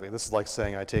mean exactly? This is like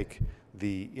saying I take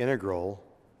the integral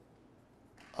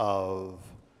of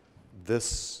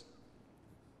this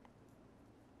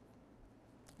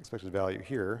expected value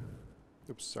here,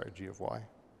 oops, sorry, g of y,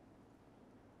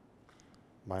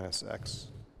 minus x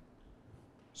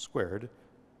squared,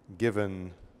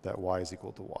 given that y is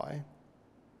equal to y.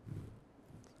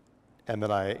 And then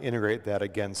I integrate that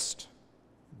against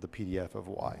the PDF of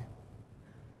y.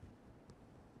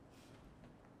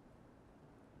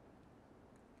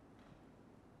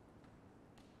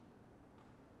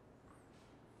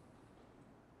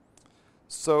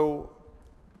 So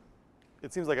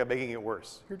it seems like I'm making it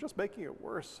worse. You're just making it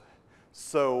worse.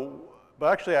 So,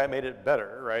 but actually I made it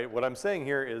better, right? What I'm saying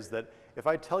here is that if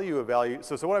I tell you a value,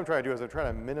 so what I'm trying to do is I'm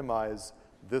trying to minimize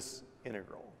this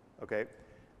integral, okay?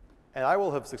 And I will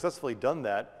have successfully done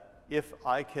that if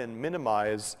I can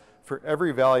minimize for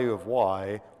every value of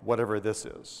y, whatever this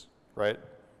is, right?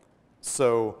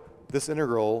 So this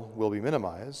integral will be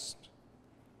minimized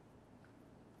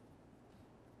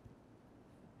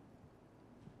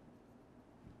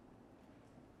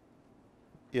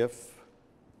if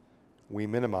we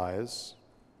minimize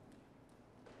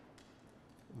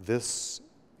this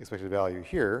expected value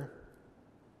here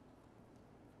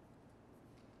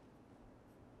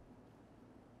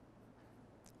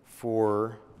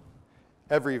for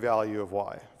every value of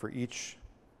y, for each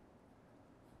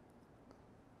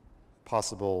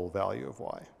possible value of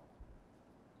y.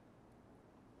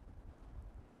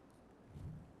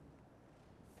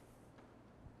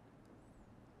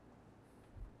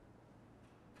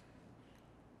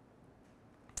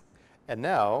 And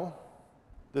now,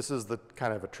 this is the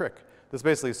kind of a trick. This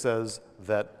basically says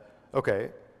that, okay,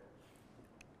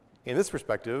 in this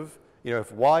perspective, you know, if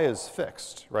y is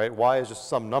fixed, right, y is just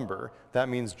some number, that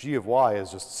means g of y is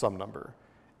just some number.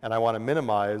 And I want to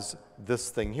minimize this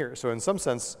thing here. So in some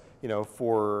sense, you know,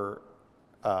 for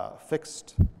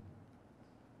fixed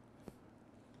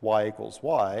y equals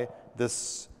y,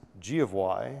 this g of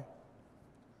y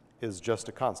is just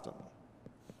a constant.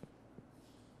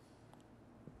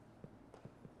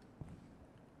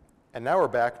 And now we're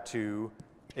back to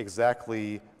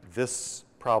exactly this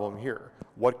problem here.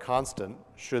 What constant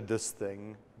should this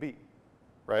thing be,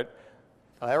 right?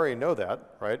 And I already know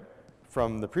that, right,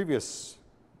 from the previous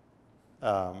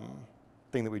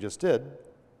thing that we just did.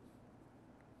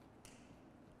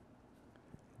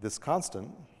 This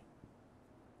constant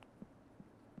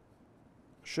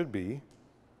should be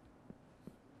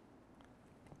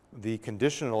the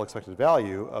conditional expected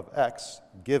value of x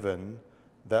given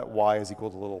that y is equal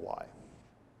to little y.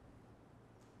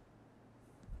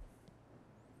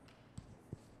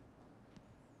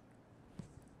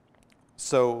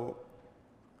 So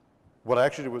what I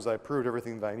actually did was I proved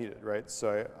everything that I needed, right?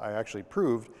 So I actually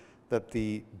proved that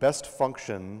the best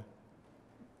function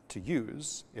to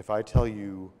use, if I tell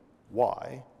you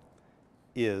y,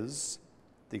 is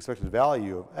the expected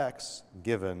value of x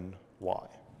given y,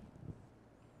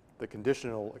 the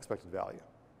conditional expected value.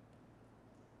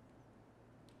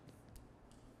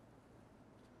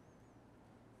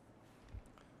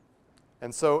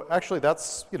 And so actually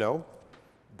that's, you know,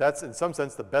 that's in some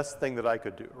sense the best thing that I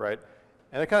could do, right?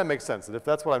 And it kind of makes sense that if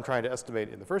that's what I'm trying to estimate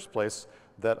in the first place,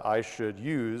 that I should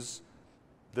use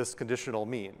this conditional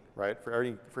mean, right?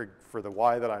 For the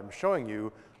y that I'm showing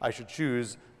you, I should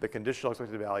choose the conditional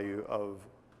expected value of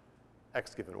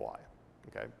x given y,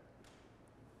 okay?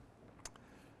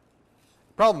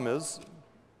 Problem is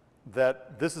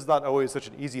that this is not always such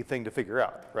an easy thing to figure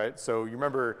out, right? So you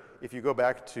remember if you go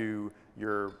back to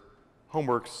your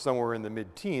homework somewhere in the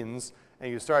mid-teens and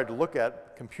you started to look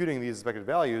at computing these expected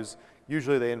values,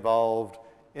 usually they involved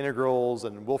integrals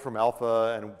and Wolfram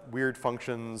alpha and weird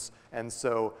functions. And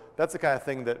so that's the kind of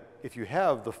thing that if you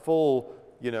have the full,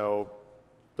 you know,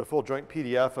 the full joint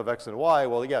PDF of x and y,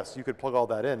 well, yes, you could plug all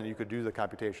that in and you could do the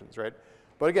computations, right?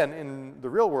 But again, in the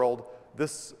real world,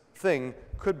 this thing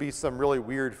could be some really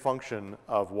weird function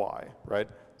of y, right?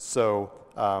 So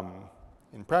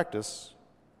in practice,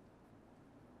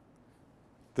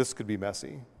 this could be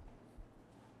messy.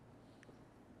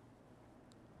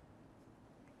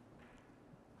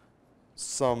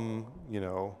 Some, you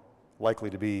know, likely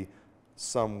to be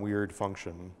some weird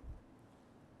function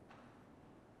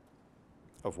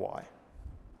of y.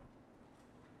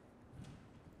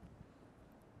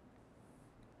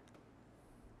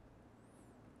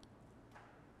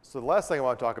 So the last thing I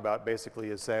want to talk about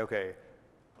basically is say, okay,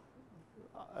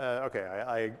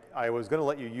 I was going to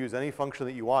let you use any function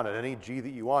that you wanted, any g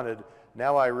that you wanted.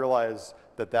 Now I realize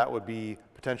that that would be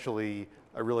potentially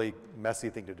a really messy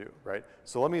thing to do, right?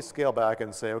 So let me scale back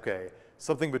and say, okay,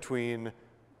 something between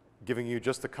giving you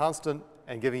just a constant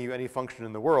and giving you any function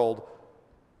in the world,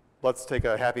 let's take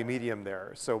a happy medium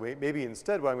there. So maybe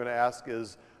instead what I'm going to ask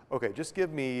is, okay, just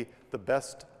give me the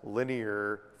best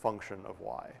linear function of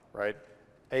y, right?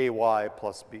 ay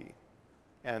plus b.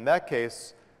 And in that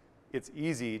case, it's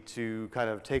easy to kind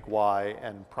of take y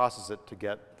and process it to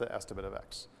get the estimate of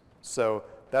x. So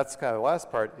that's kind of the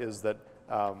last part, is that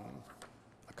a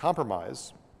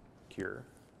compromise here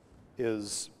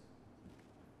is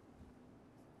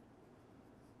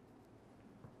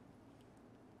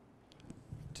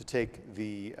to take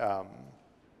the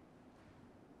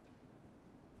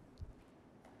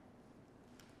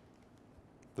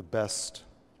best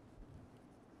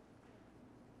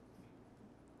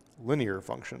linear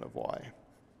function of y.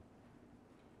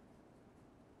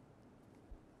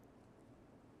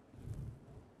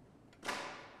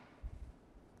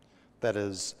 That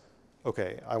is,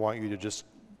 okay, I want you to just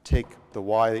take the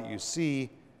y that you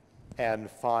see and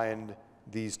find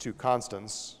these two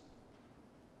constants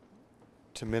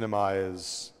to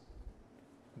minimize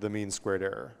the mean squared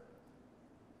error.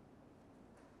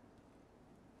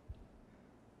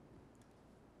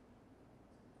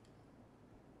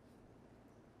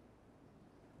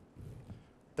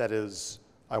 That is,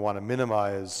 I want to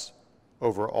minimize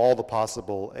over all the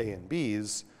possible a and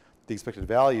b's the expected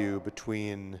value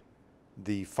between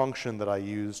the function that I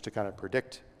use to kind of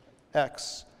predict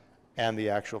x and the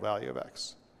actual value of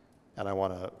x. And I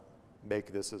want to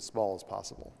make this as small as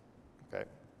possible, okay?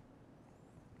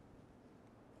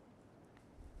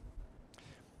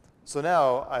 So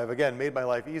now I've, again, made my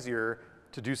life easier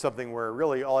to do something where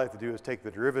really all I have to do is take the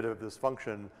derivative of this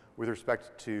function with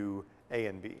respect to A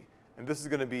and B. And this is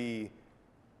going to be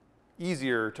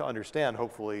easier to understand,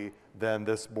 hopefully, than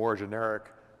this more generic,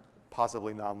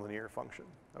 possibly nonlinear function,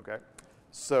 okay?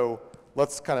 So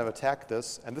let's kind of attack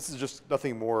this, and this is just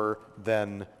nothing more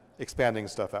than expanding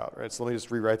stuff out, right? So let me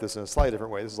just rewrite this in a slightly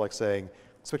different way. This is like saying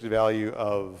expected value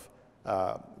of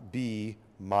B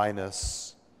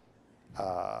minus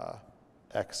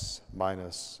X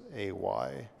minus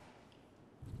AY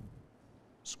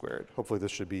squared. Hopefully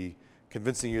this should be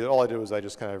convincing you that all I did was I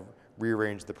just kind of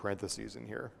rearranged the parentheses in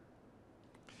here.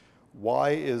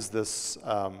 Why is this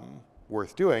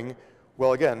worth doing?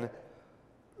 Well, again,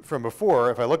 from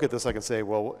before, if I look at this, I can say,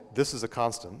 well, this is a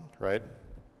constant, right?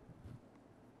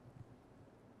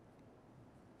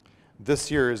 This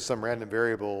here is some random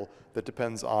variable that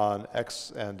depends on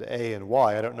X and A and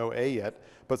Y. I don't know A yet,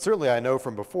 but certainly I know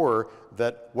from before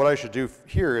that what I should do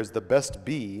here is the best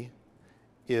B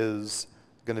is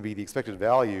going to be the expected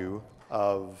value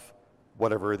of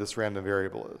whatever this random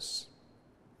variable is.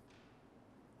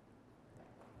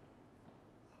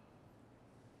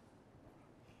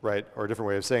 Right? Or a different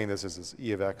way of saying this is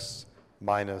E of X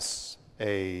minus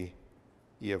A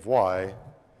E of Y.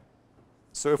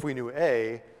 So if we knew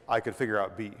A, I could figure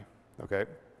out B, okay?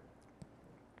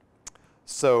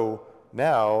 So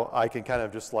now I can kind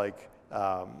of just like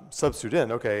substitute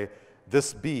in, okay,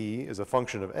 this B is a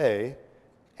function of A,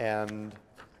 and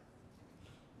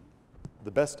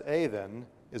the best A then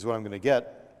is what I'm going to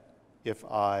get if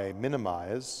I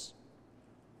minimize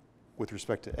with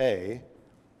respect to A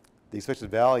the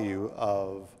expected value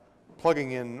of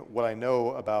plugging in what I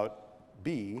know about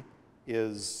B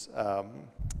is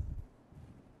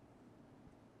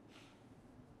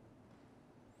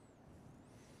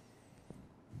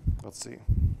let's see.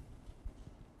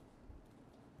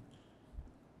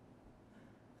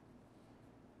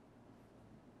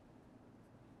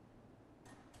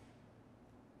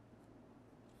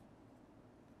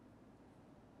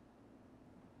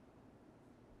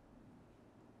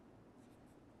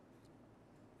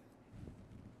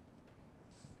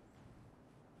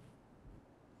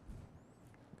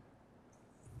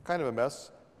 Kind of a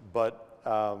mess, but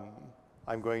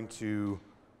I'm going to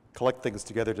collect things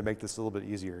together to make this a little bit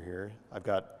easier here. I've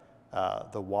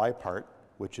got the Y part,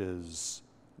 which is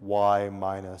Y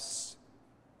minus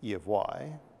E of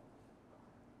Y.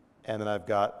 And then I've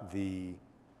got the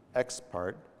X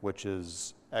part, which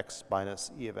is X minus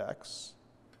E of X.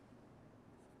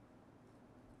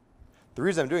 The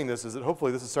reason I'm doing this is that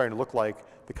hopefully this is starting to look like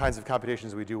the kinds of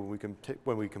computations we do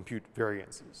when we compute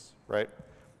variances, right?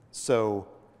 So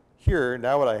here,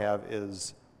 now what I have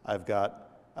is I've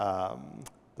got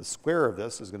the square of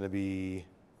this is going to be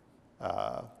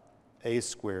A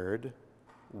squared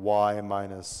Y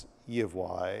minus E of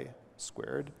Y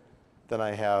squared. Then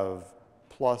I have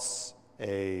plus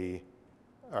I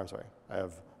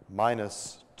have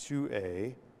minus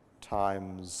 2A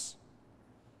times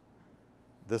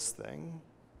this thing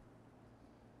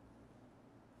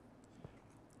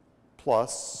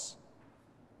plus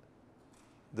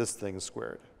this thing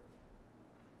squared.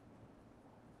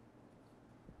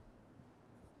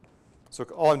 So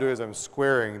all I'm doing is I'm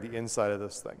squaring the inside of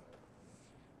this thing.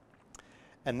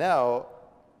 And now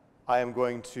I am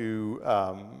going to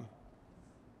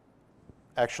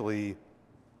actually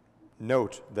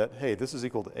note that, hey, this is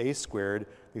equal to A squared.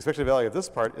 The expected value of this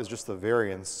part is just the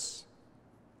variance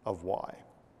of Y.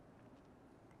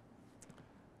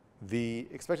 The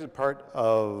expected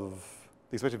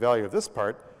value of this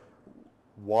part,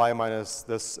 Y minus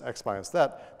this, X minus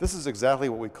that, this is exactly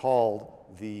what we called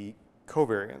the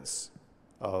covariance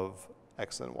of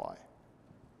X and Y.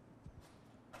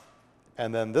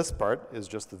 And then this part is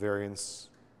just the variance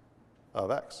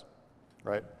of X,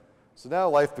 right? So now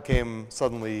life became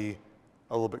suddenly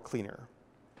a little bit cleaner.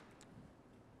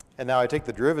 And now I take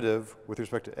the derivative with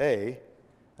respect to A,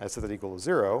 and I set that equal to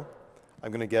 0.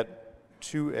 I'm going to get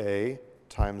 2A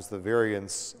times the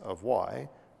variance of Y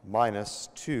minus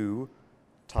 2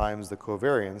 times the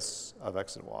covariance of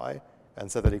X and Y,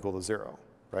 and set that equal to 0,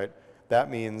 right? That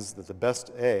means that the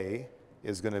best A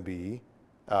is going to be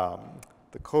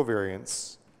the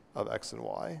covariance of X and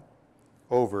Y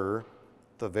over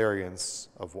the variance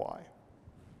of Y.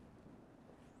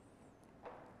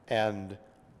 And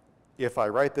if I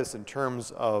write this in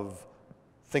terms of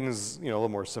things, a little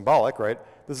more symbolic, right?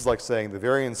 This is like saying the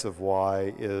variance of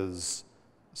Y is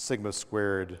sigma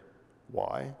squared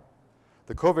Y.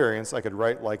 The covariance I could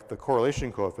write like the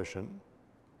correlation coefficient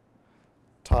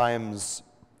times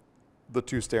the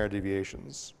two standard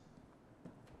deviations.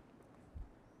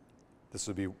 This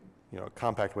would be, a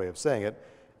compact way of saying it.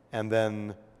 And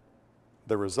then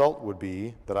the result would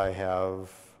be that I have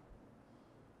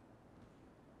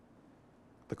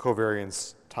the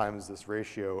covariance times this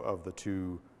ratio of the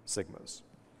two sigmas.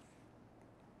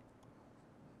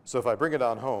 So if I bring it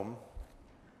on home,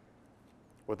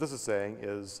 what this is saying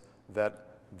is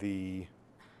that the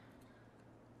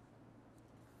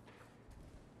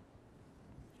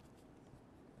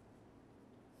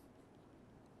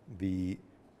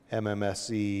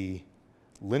MMSE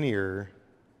linear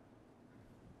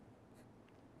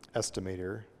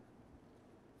estimator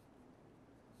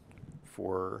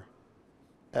for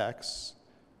x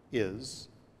is,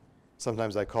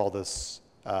 sometimes I call this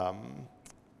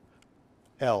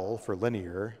L for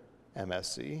linear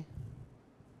MSE.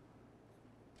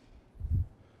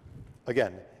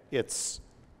 Again, it's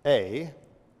A,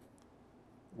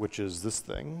 which is this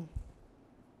thing,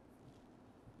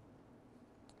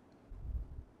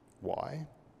 y,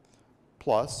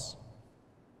 plus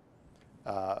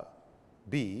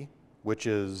B, which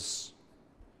is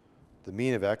the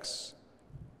mean of x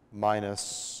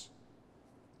minus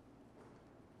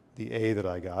the A that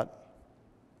I got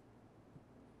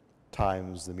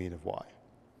times the mean of y.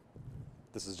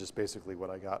 This is just basically what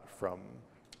I got from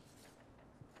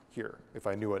here. If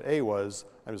I knew what A was,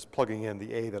 I'm just plugging in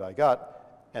the A that I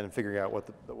got and figuring out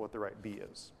what the right B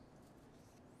is.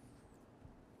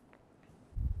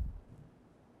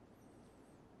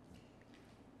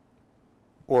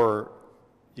 Or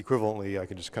equivalently, I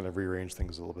can just kind of rearrange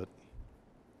things a little bit.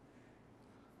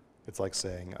 It's like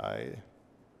saying I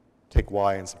take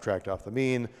y and subtract off the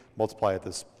mean, multiply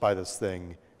it by this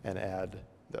thing, and add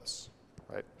this,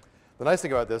 right? The nice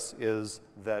thing about this is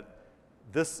that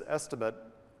this estimate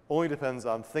only depends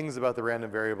on things about the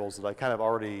random variables that I kind of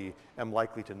already am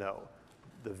likely to know.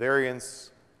 The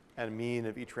variance and mean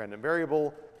of each random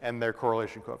variable and their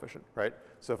correlation coefficient, right?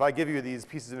 So if I give you these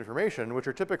pieces of information, which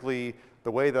are typically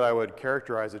the way that I would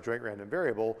characterize a joint random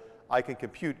variable, I can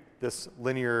compute this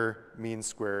linear mean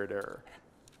squared error.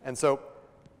 And so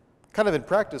kind of in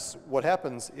practice, what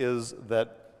happens is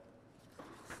that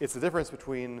it's the difference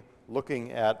between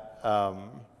looking at,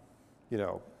 you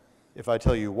know, if I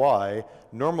tell you y,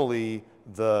 normally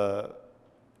the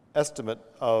estimate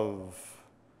of,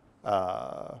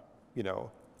 you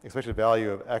know, expected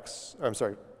value of x, or I'm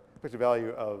sorry, expected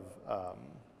value of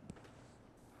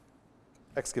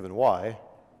x given y,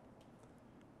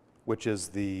 which is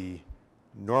the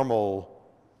normal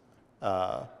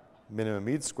minimum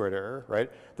mean squared error, right?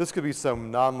 This could be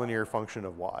some nonlinear function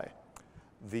of y.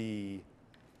 The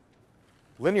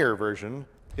linear version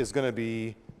is going to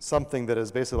be something that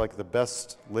is basically like the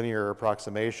best linear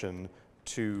approximation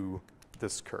to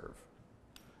this curve.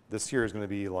 This here is going to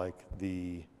be like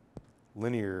the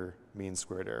linear mean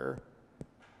squared error,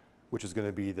 which is going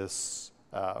to be this,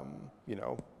 you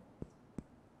know,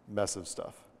 mess of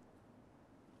stuff.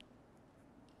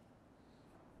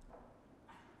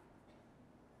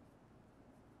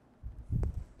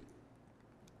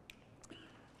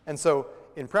 And so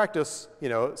in practice, you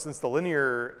know, since the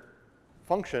linear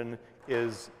function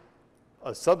is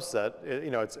a subset,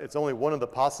 you know, it's only one of the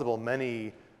possible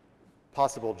many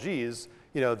possible g's,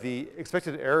 you know, the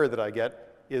expected error that I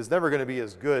get is never going to be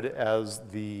as good as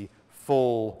the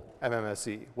full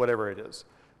MMSE, whatever it is.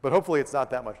 But hopefully it's not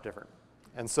that much different.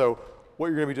 And so what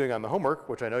you're going to be doing on the homework,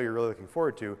 which I know you're really looking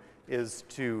forward to, is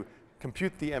to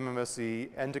compute the MMSE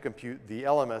and to compute the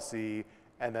LMSE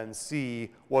and then see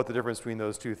what the difference between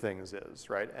those two things is,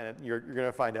 right? And you're going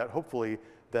to find out, hopefully,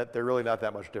 that they're really not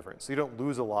that much different. So you don't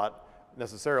lose a lot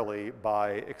necessarily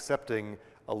by accepting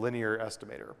a linear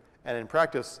estimator. And in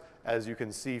practice, as you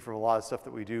can see from a lot of stuff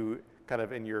that we do kind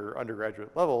of in your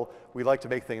undergraduate level, we like to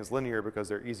make things linear because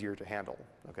they're easier to handle,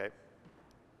 okay?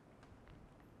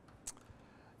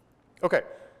 Okay,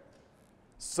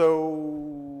 so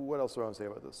what else do I want to say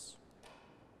about this?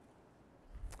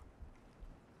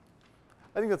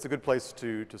 I think that's a good place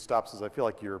to stop, since I feel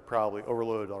like you're probably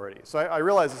overloaded already. So I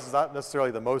realize this is not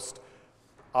necessarily the most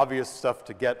obvious stuff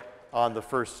to get on the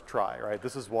first try, right?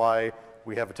 This is why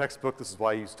we have a textbook. This is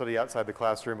why you study outside the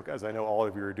classroom, as I know all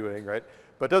of you are doing, right?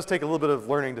 But it does take a little bit of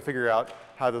learning to figure out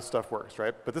how this stuff works,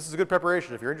 right? But this is a good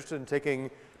preparation. If you're interested in taking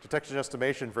detection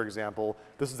estimation, for example,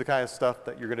 this is the kind of stuff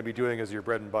that you're going to be doing as your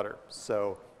bread and butter.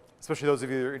 So especially those of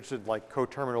you that are interested in like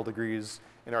coterminal degrees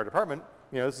in our department,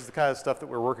 you know, this is the kind of stuff that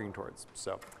we're working towards.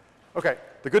 So, okay,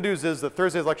 the good news is that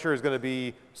Thursday's lecture is going to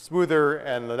be smoother,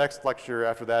 and the next lecture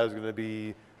after that is going to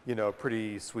be, you know,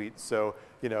 pretty sweet. So,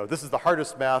 you know, this is the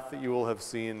hardest math that you will have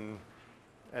seen,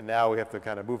 and now we have to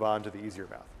kind of move on to the easier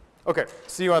math. Okay,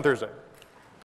 see you on Thursday.